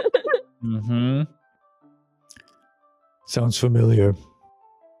 Mm-hmm. Sounds familiar.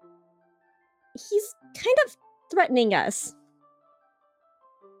 He's kind of threatening us.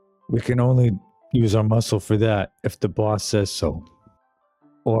 We can only use our muscle for that if the boss says so.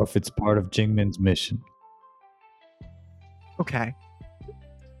 Or if it's part of Jingmin's mission. Okay.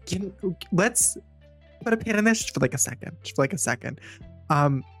 Let's put a pin in this just for like a second.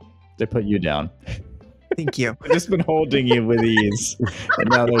 They put you down. Thank you. I've just been holding you with ease, and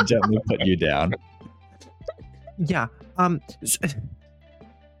now they gently put you down. Yeah.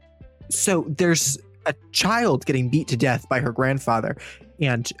 So there's a child getting beat to death by her grandfather,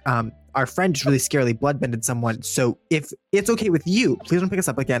 and our friend just really scarily bloodbended someone. So if it's okay with you, please don't pick us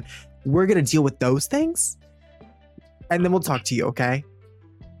up again. We're gonna deal with those things, and then we'll talk to you. Okay?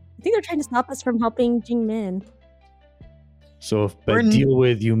 I think they're trying to stop us from helping Jingmin. So if by deal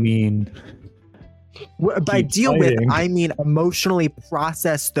with you mean... By deal fighting. with, I mean emotionally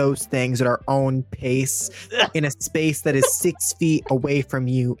process those things at our own pace in a space that is 6 feet away from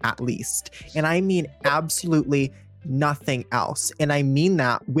you at least. And I mean absolutely nothing else. And I mean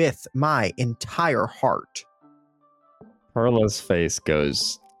that with my entire heart. Perla's face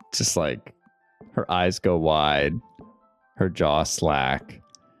goes just like, her eyes go wide, her jaw slack.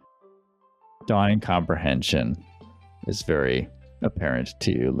 Dawning comprehension is very apparent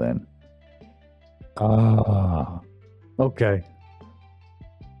to you, Lin. Okay.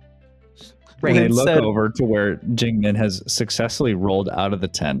 When they Rain look said- over to where Jingmin has successfully rolled out of the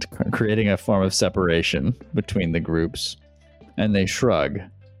tent, creating a form of separation between the groups, and they shrug.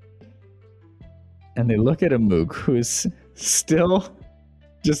 And they look at Amuk, who's still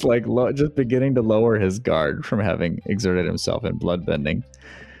just like just beginning to lower his guard from having exerted himself in bloodbending.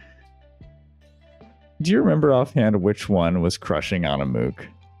 Do you remember offhand which one was crushing on Amuk?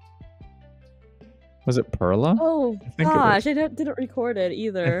 Was it Perla? Oh gosh, I didn't record it I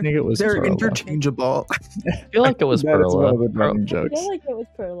either. think it was They're Perla. interchangeable. I feel like it was That is Perla. one of the running I jokes. feel like it was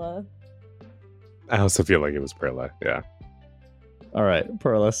Perla. I also feel like it was Perla. Yeah. All right.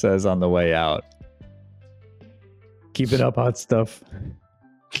 Perla says on the way out, Keep it up, hot stuff.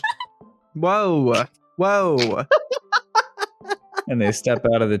 Whoa. Whoa. and they step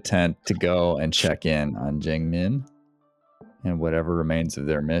out of the tent to go and check in on Jingmin and whatever remains of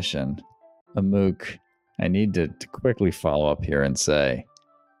their mission. Amuk, I need to quickly follow up here and say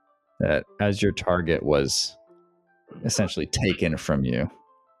that as your target was essentially taken from you,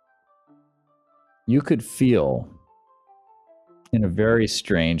 you could feel in a very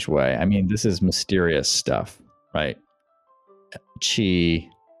strange way. I mean, this is mysterious stuff, right? Chi,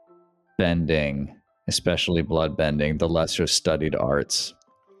 bending, especially blood bending, the lesser studied arts.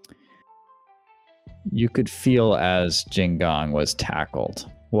 You could feel as Jinggang was tackled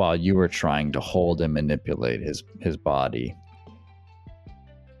while you were trying to hold and manipulate his body,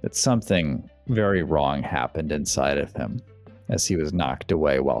 that something very wrong happened inside of him as he was knocked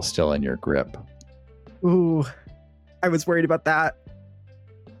away while still in your grip. Ooh, I was worried about that.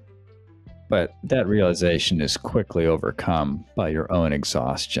 But that realization is quickly overcome by your own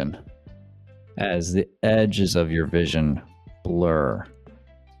exhaustion as the edges of your vision blur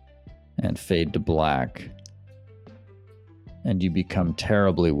and fade to black, and you become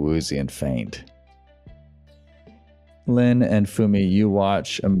terribly woozy and faint. Lin and Fumi, you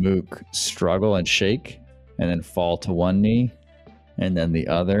watch Amuk struggle and shake, and then fall to one knee, and then the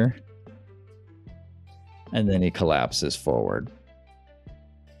other, and then he collapses forward.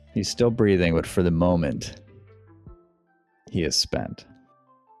 He's still breathing, but for the moment, he is spent.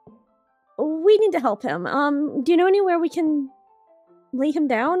 We need to help him. Do you know anywhere we can lay him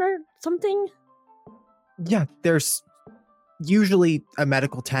down or something? Yeah, there's usually a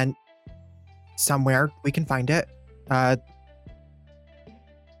medical tent somewhere. We can find it. Lynn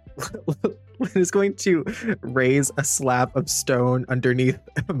is going to raise a slab of stone underneath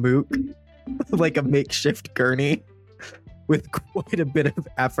Mook, like a makeshift gurney, with quite a bit of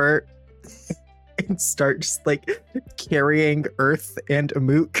effort, and start just like carrying Earth and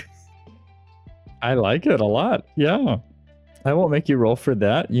Mook. I like it a lot. Yeah. I won't make you roll for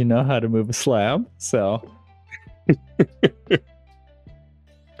that. You know how to move a slab, so.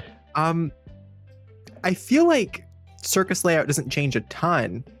 I feel like circus layout doesn't change a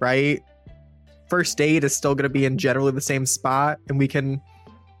ton, right? First aid is still going to be in generally the same spot, and we can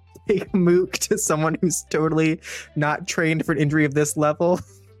take Mook to someone who's totally not trained for an injury of this level.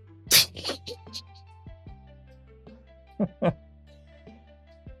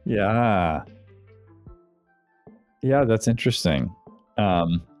 Yeah. Yeah, that's interesting.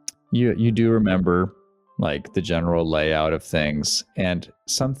 You do remember like the general layout of things, and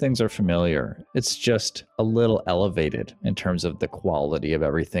some things are familiar. It's just a little elevated in terms of the quality of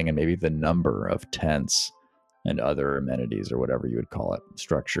everything and maybe the number of tents and other amenities or whatever you would call it,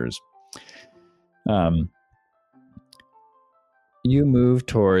 structures. You move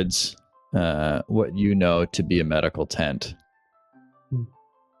towards what you know to be a medical tent.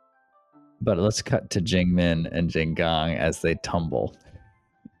 But let's cut to Jingmin and Jinggang as they tumble.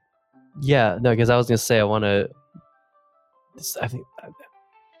 Yeah, no, because I was gonna say I want to. I think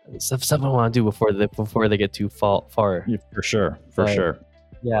something I want to do before they get too far. Yeah, for sure.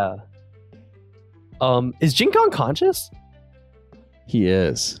 Yeah. Is Jinggang conscious? He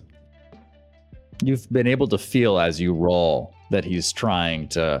is. You've been able to feel as you roll that he's trying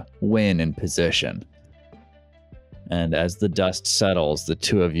to win in position. And as the dust settles, the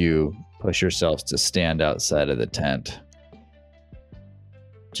two of you push yourselves to stand outside of the tent.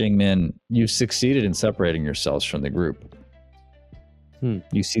 Jingmin, you've succeeded in separating yourselves from the group.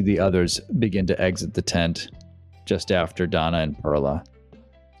 You see the others begin to exit the tent just after Donna and Perla.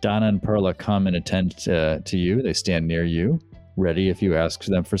 Donna and Perla come and attend to you. They stand near you, ready if you ask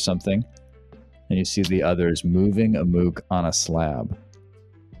them for something. And you see the others moving Amuk on a slab.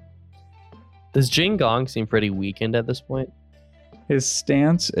 Does Jinggang seem pretty weakened at this point? His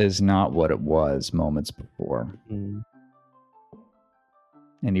stance is not what it was moments before. And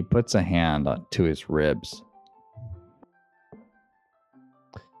he puts a hand to his ribs.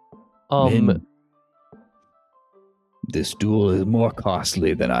 Min, this duel is more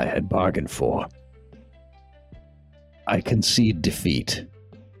costly than I had bargained for. I concede defeat.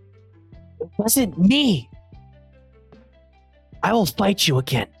 It wasn't me. I will fight you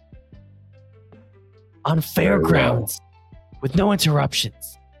again. On fair grounds, with no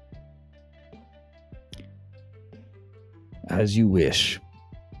interruptions. As you wish.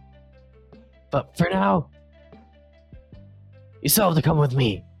 But for now, you still have to come with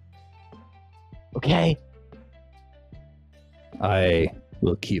me. Okay? I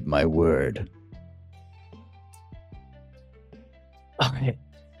will keep my word. All right.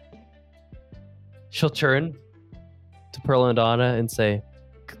 She'll turn to Pearl and Donna and say,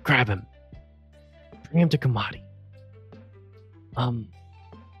 Grab him. Bring him to Kamadi.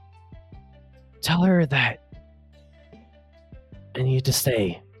 Tell her that I need to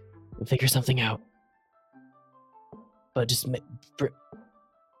stay and figure something out. But just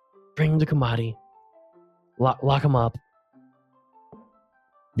bring him to Kamadi. Lock him up.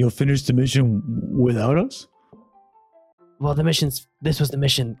 You'll finish the mission without us? Well, this was the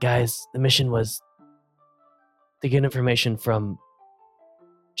mission, guys. The mission was to get information from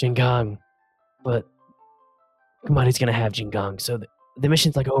Jingong, but Kamadi's gonna have Jingong, so the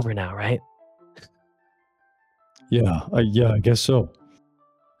mission's like over now, right? Yeah, I guess so.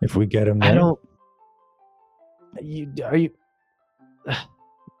 If we get him there. I don't. Are you?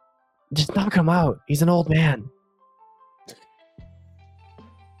 Just knock him out. He's an old man.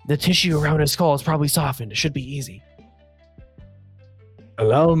 The tissue around his skull is probably softened. It should be easy.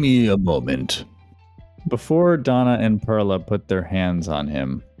 Allow me a moment. Before Donna and Perla put their hands on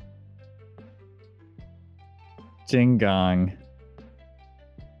him, Jingong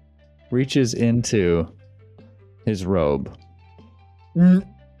reaches into his robe and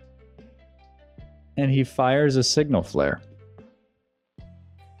he fires a signal flare.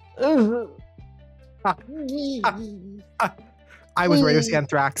 I was ready to see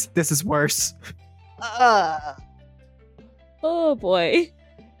anthrax. This is worse. Oh boy.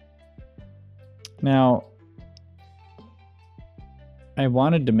 Now, I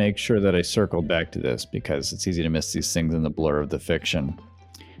wanted to make sure that I circled back to this because it's easy to miss these things in the blur of the fiction.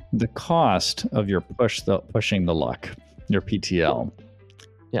 The cost of your pushing the luck, your PTL,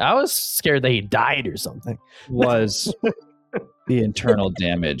 yeah, I was scared that he died or something. was the internal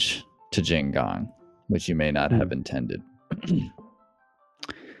damage to Jingong, which you may not have intended.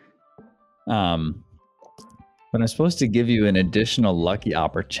 But I'm supposed to give you an additional lucky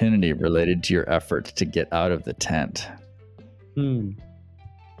opportunity related to your effort to get out of the tent.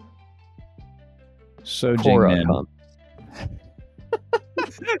 So, Poor Jingmin, outcome.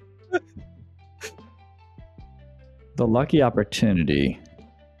 the lucky opportunity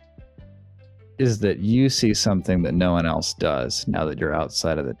is that you see something that no one else does now that you're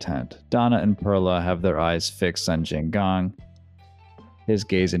outside of the tent. Donna and Perla have their eyes fixed on Jingong. His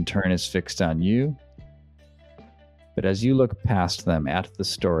gaze in turn is fixed on you. But as you look past them at the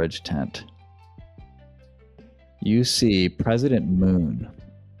storage tent, you see President Moon,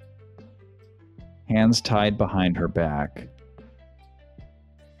 hands tied behind her back,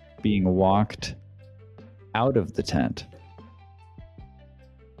 being walked out of the tent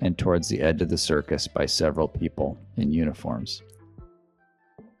and towards the edge of the circus by several people in uniforms.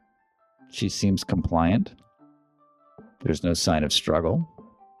 She seems compliant. There's no sign of struggle.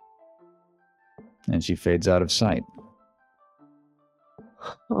 And she fades out of sight.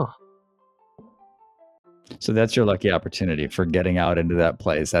 Huh. So that's your lucky opportunity for getting out into that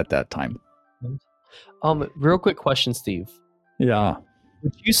place at that time. Real quick question, Steve. Yeah.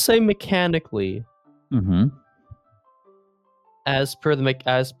 Would you say mechanically, Mm-hmm. as per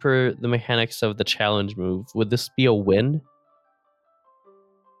the mechanics of the challenge move, would this be a win?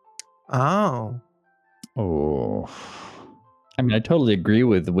 Oh. Oh. I mean, I totally agree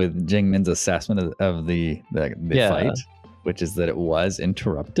with Jingmin's assessment of the Yeah. fight, which is that it was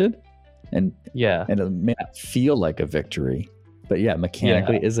interrupted. And Yeah. it may not feel like a victory, but yeah,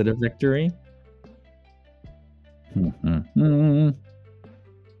 mechanically, is it a victory?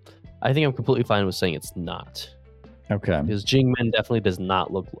 I think I'm completely fine with saying it's not. Okay. Because Jingmin definitely does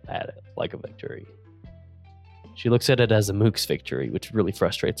not look at it like a victory. She looks at it as a Mook's victory, which really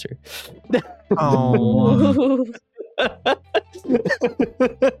frustrates her. Oh.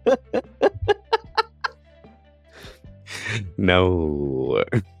 No.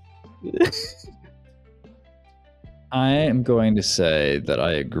 I am going to say that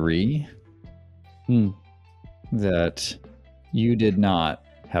I agree that you did not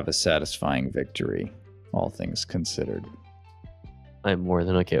have a satisfying victory, all things considered. I'm more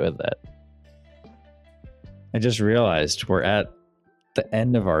than okay with that. I just realized we're at the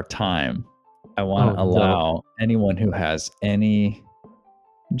end of our time. I want to Oh, no. allow anyone who has any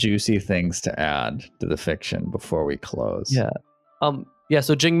juicy things to add to the fiction before we close. Yeah.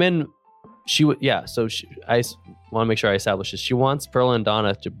 So Jingmin, I want to make sure I establish this. She wants Pearl and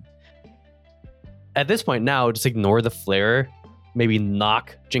Donna to, at this point now, just ignore the flare, maybe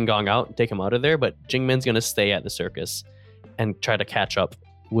knock Jingong out and take him out of there, but Jingmin's going to stay at the circus and try to catch up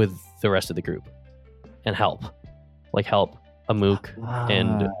with the rest of the group and help Amuk,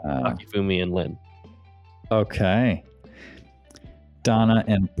 and Akifumi and Lin. Okay. Donna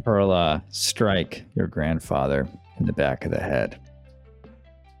and Perla strike your grandfather in the back of the head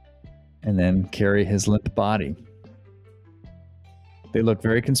and then carry his limp body. They look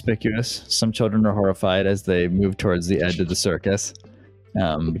very conspicuous. Some children are horrified as they move towards the edge of the circus,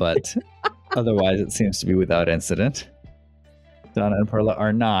 but otherwise it seems to be without incident. Donna and Perla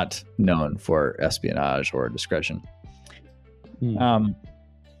are not known for espionage or discretion. Lin,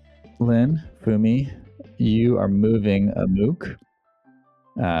 Fumi, you are moving Amuk,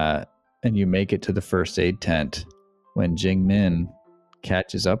 and you make it to the first aid tent when Jingmin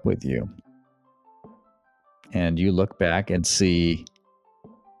catches up with you. And you look back and see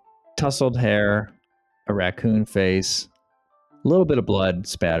tousled hair, a raccoon face, a little bit of blood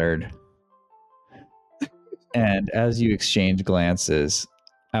spattered. And as you exchange glances,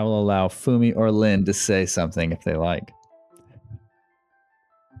 I will allow Fumi or Lin to say something if they like.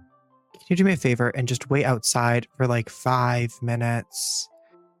 Can you do me a favor and just wait outside for like 5 minutes?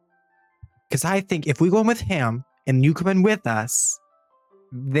 Because I think if we go in with him and you come in with us,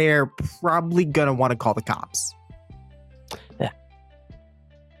 they're probably going to want to call the cops.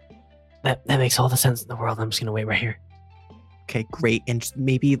 That makes all the sense in the world. I'm just going to wait right here. Okay, great. And just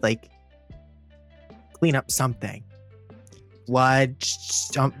maybe like clean up something. Blood,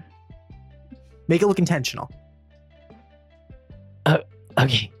 make it look intentional.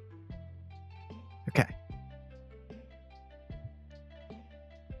 Okay. Okay.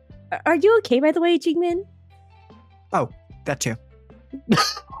 Are you okay, by the way, Jingmin? Oh, that too.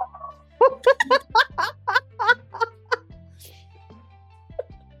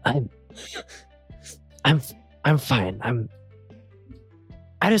 I'm fine.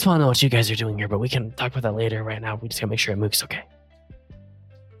 I just want to know what you guys are doing here, but we can talk about that later. Right now, we just gotta make sure Mook's okay.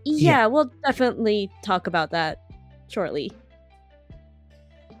 Yeah, we'll definitely talk about that shortly.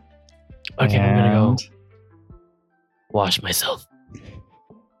 Okay, I'm gonna go wash myself.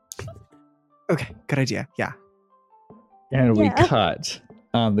 Okay, good idea. Yeah. And we cut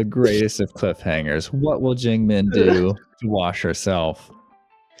on the greatest of cliffhangers. What will Jingmin do to wash herself?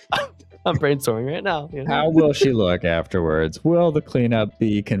 I'm brainstorming right now. You know? How will she look afterwards? Will the cleanup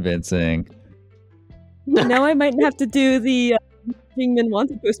be convincing? Now I might have to do the Jingmin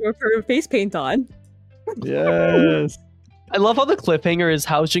wanted poster with her face paint on. Yes. I love how the cliffhanger is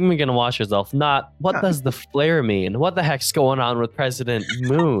how's Jingmin gonna wash herself, not what does the flare mean? What the heck's going on with President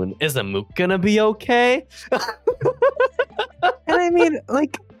Moon? Is Amuk gonna be okay? And I mean,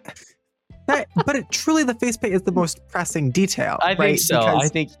 like, that, but truly the face paint is the most pressing detail. I right? think so. Because I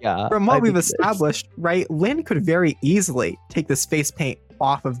think, yeah. from what we've think it is. established, right, Lin could very easily take this face paint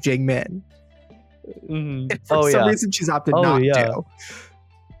off of Jingmin. Mhm. And for some reason, she's opted not to.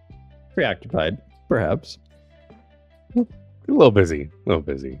 Preoccupied, perhaps. A little busy. I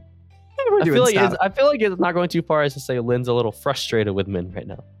feel like it's not going too far as to say Lynn's a little frustrated with Min right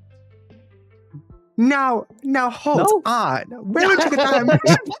now. Now hold on. Where would you get that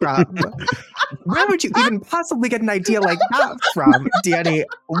information from? Where would you even possibly get an idea like that from, Danny?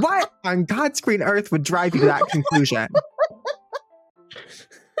 What on God's green earth would drive you to that conclusion?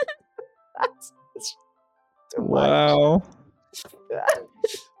 That's too much. Wow.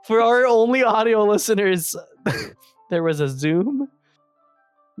 For our only audio listeners, there was a zoom.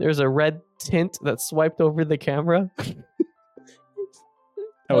 There's a red tint that swiped over the camera.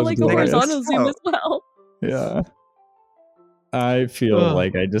 That was like a glorious. horizontal zoom as well. Yeah. I feel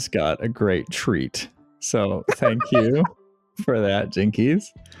like I just got a great treat. So thank you for that, Jinkies.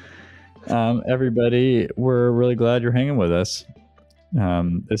 Everybody, we're really glad you're hanging with us.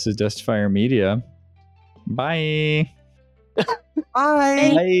 This is Justifier Media. Bye.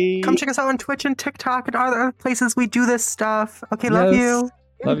 Bye. Come check us out on Twitch and TikTok and other places we do this stuff. Okay, love you.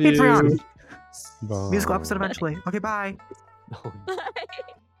 Love Patreon. you. Bye. Musical episode eventually. Okay, bye.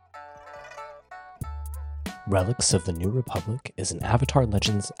 Relics of the New Republic is an Avatar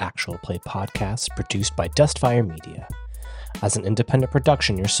Legends actual play podcast produced by Dustfire Media. As an independent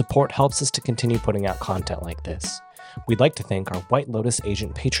production, your support helps us to continue putting out content like this. We'd like to thank our White Lotus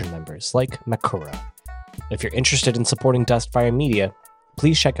Agent patron members like Makura. If you're interested in supporting Dustfire Media,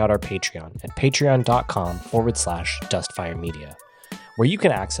 please check out our Patreon at patreon.com/Dustfire Media, where you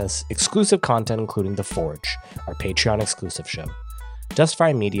can access exclusive content including The Forge, our Patreon exclusive show.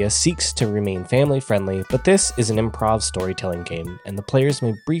 Dustfire Media seeks to remain family-friendly, but this is an improv storytelling game, and the players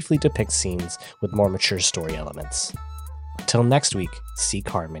may briefly depict scenes with more mature story elements. Until next week, seek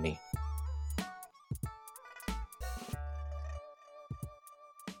harmony.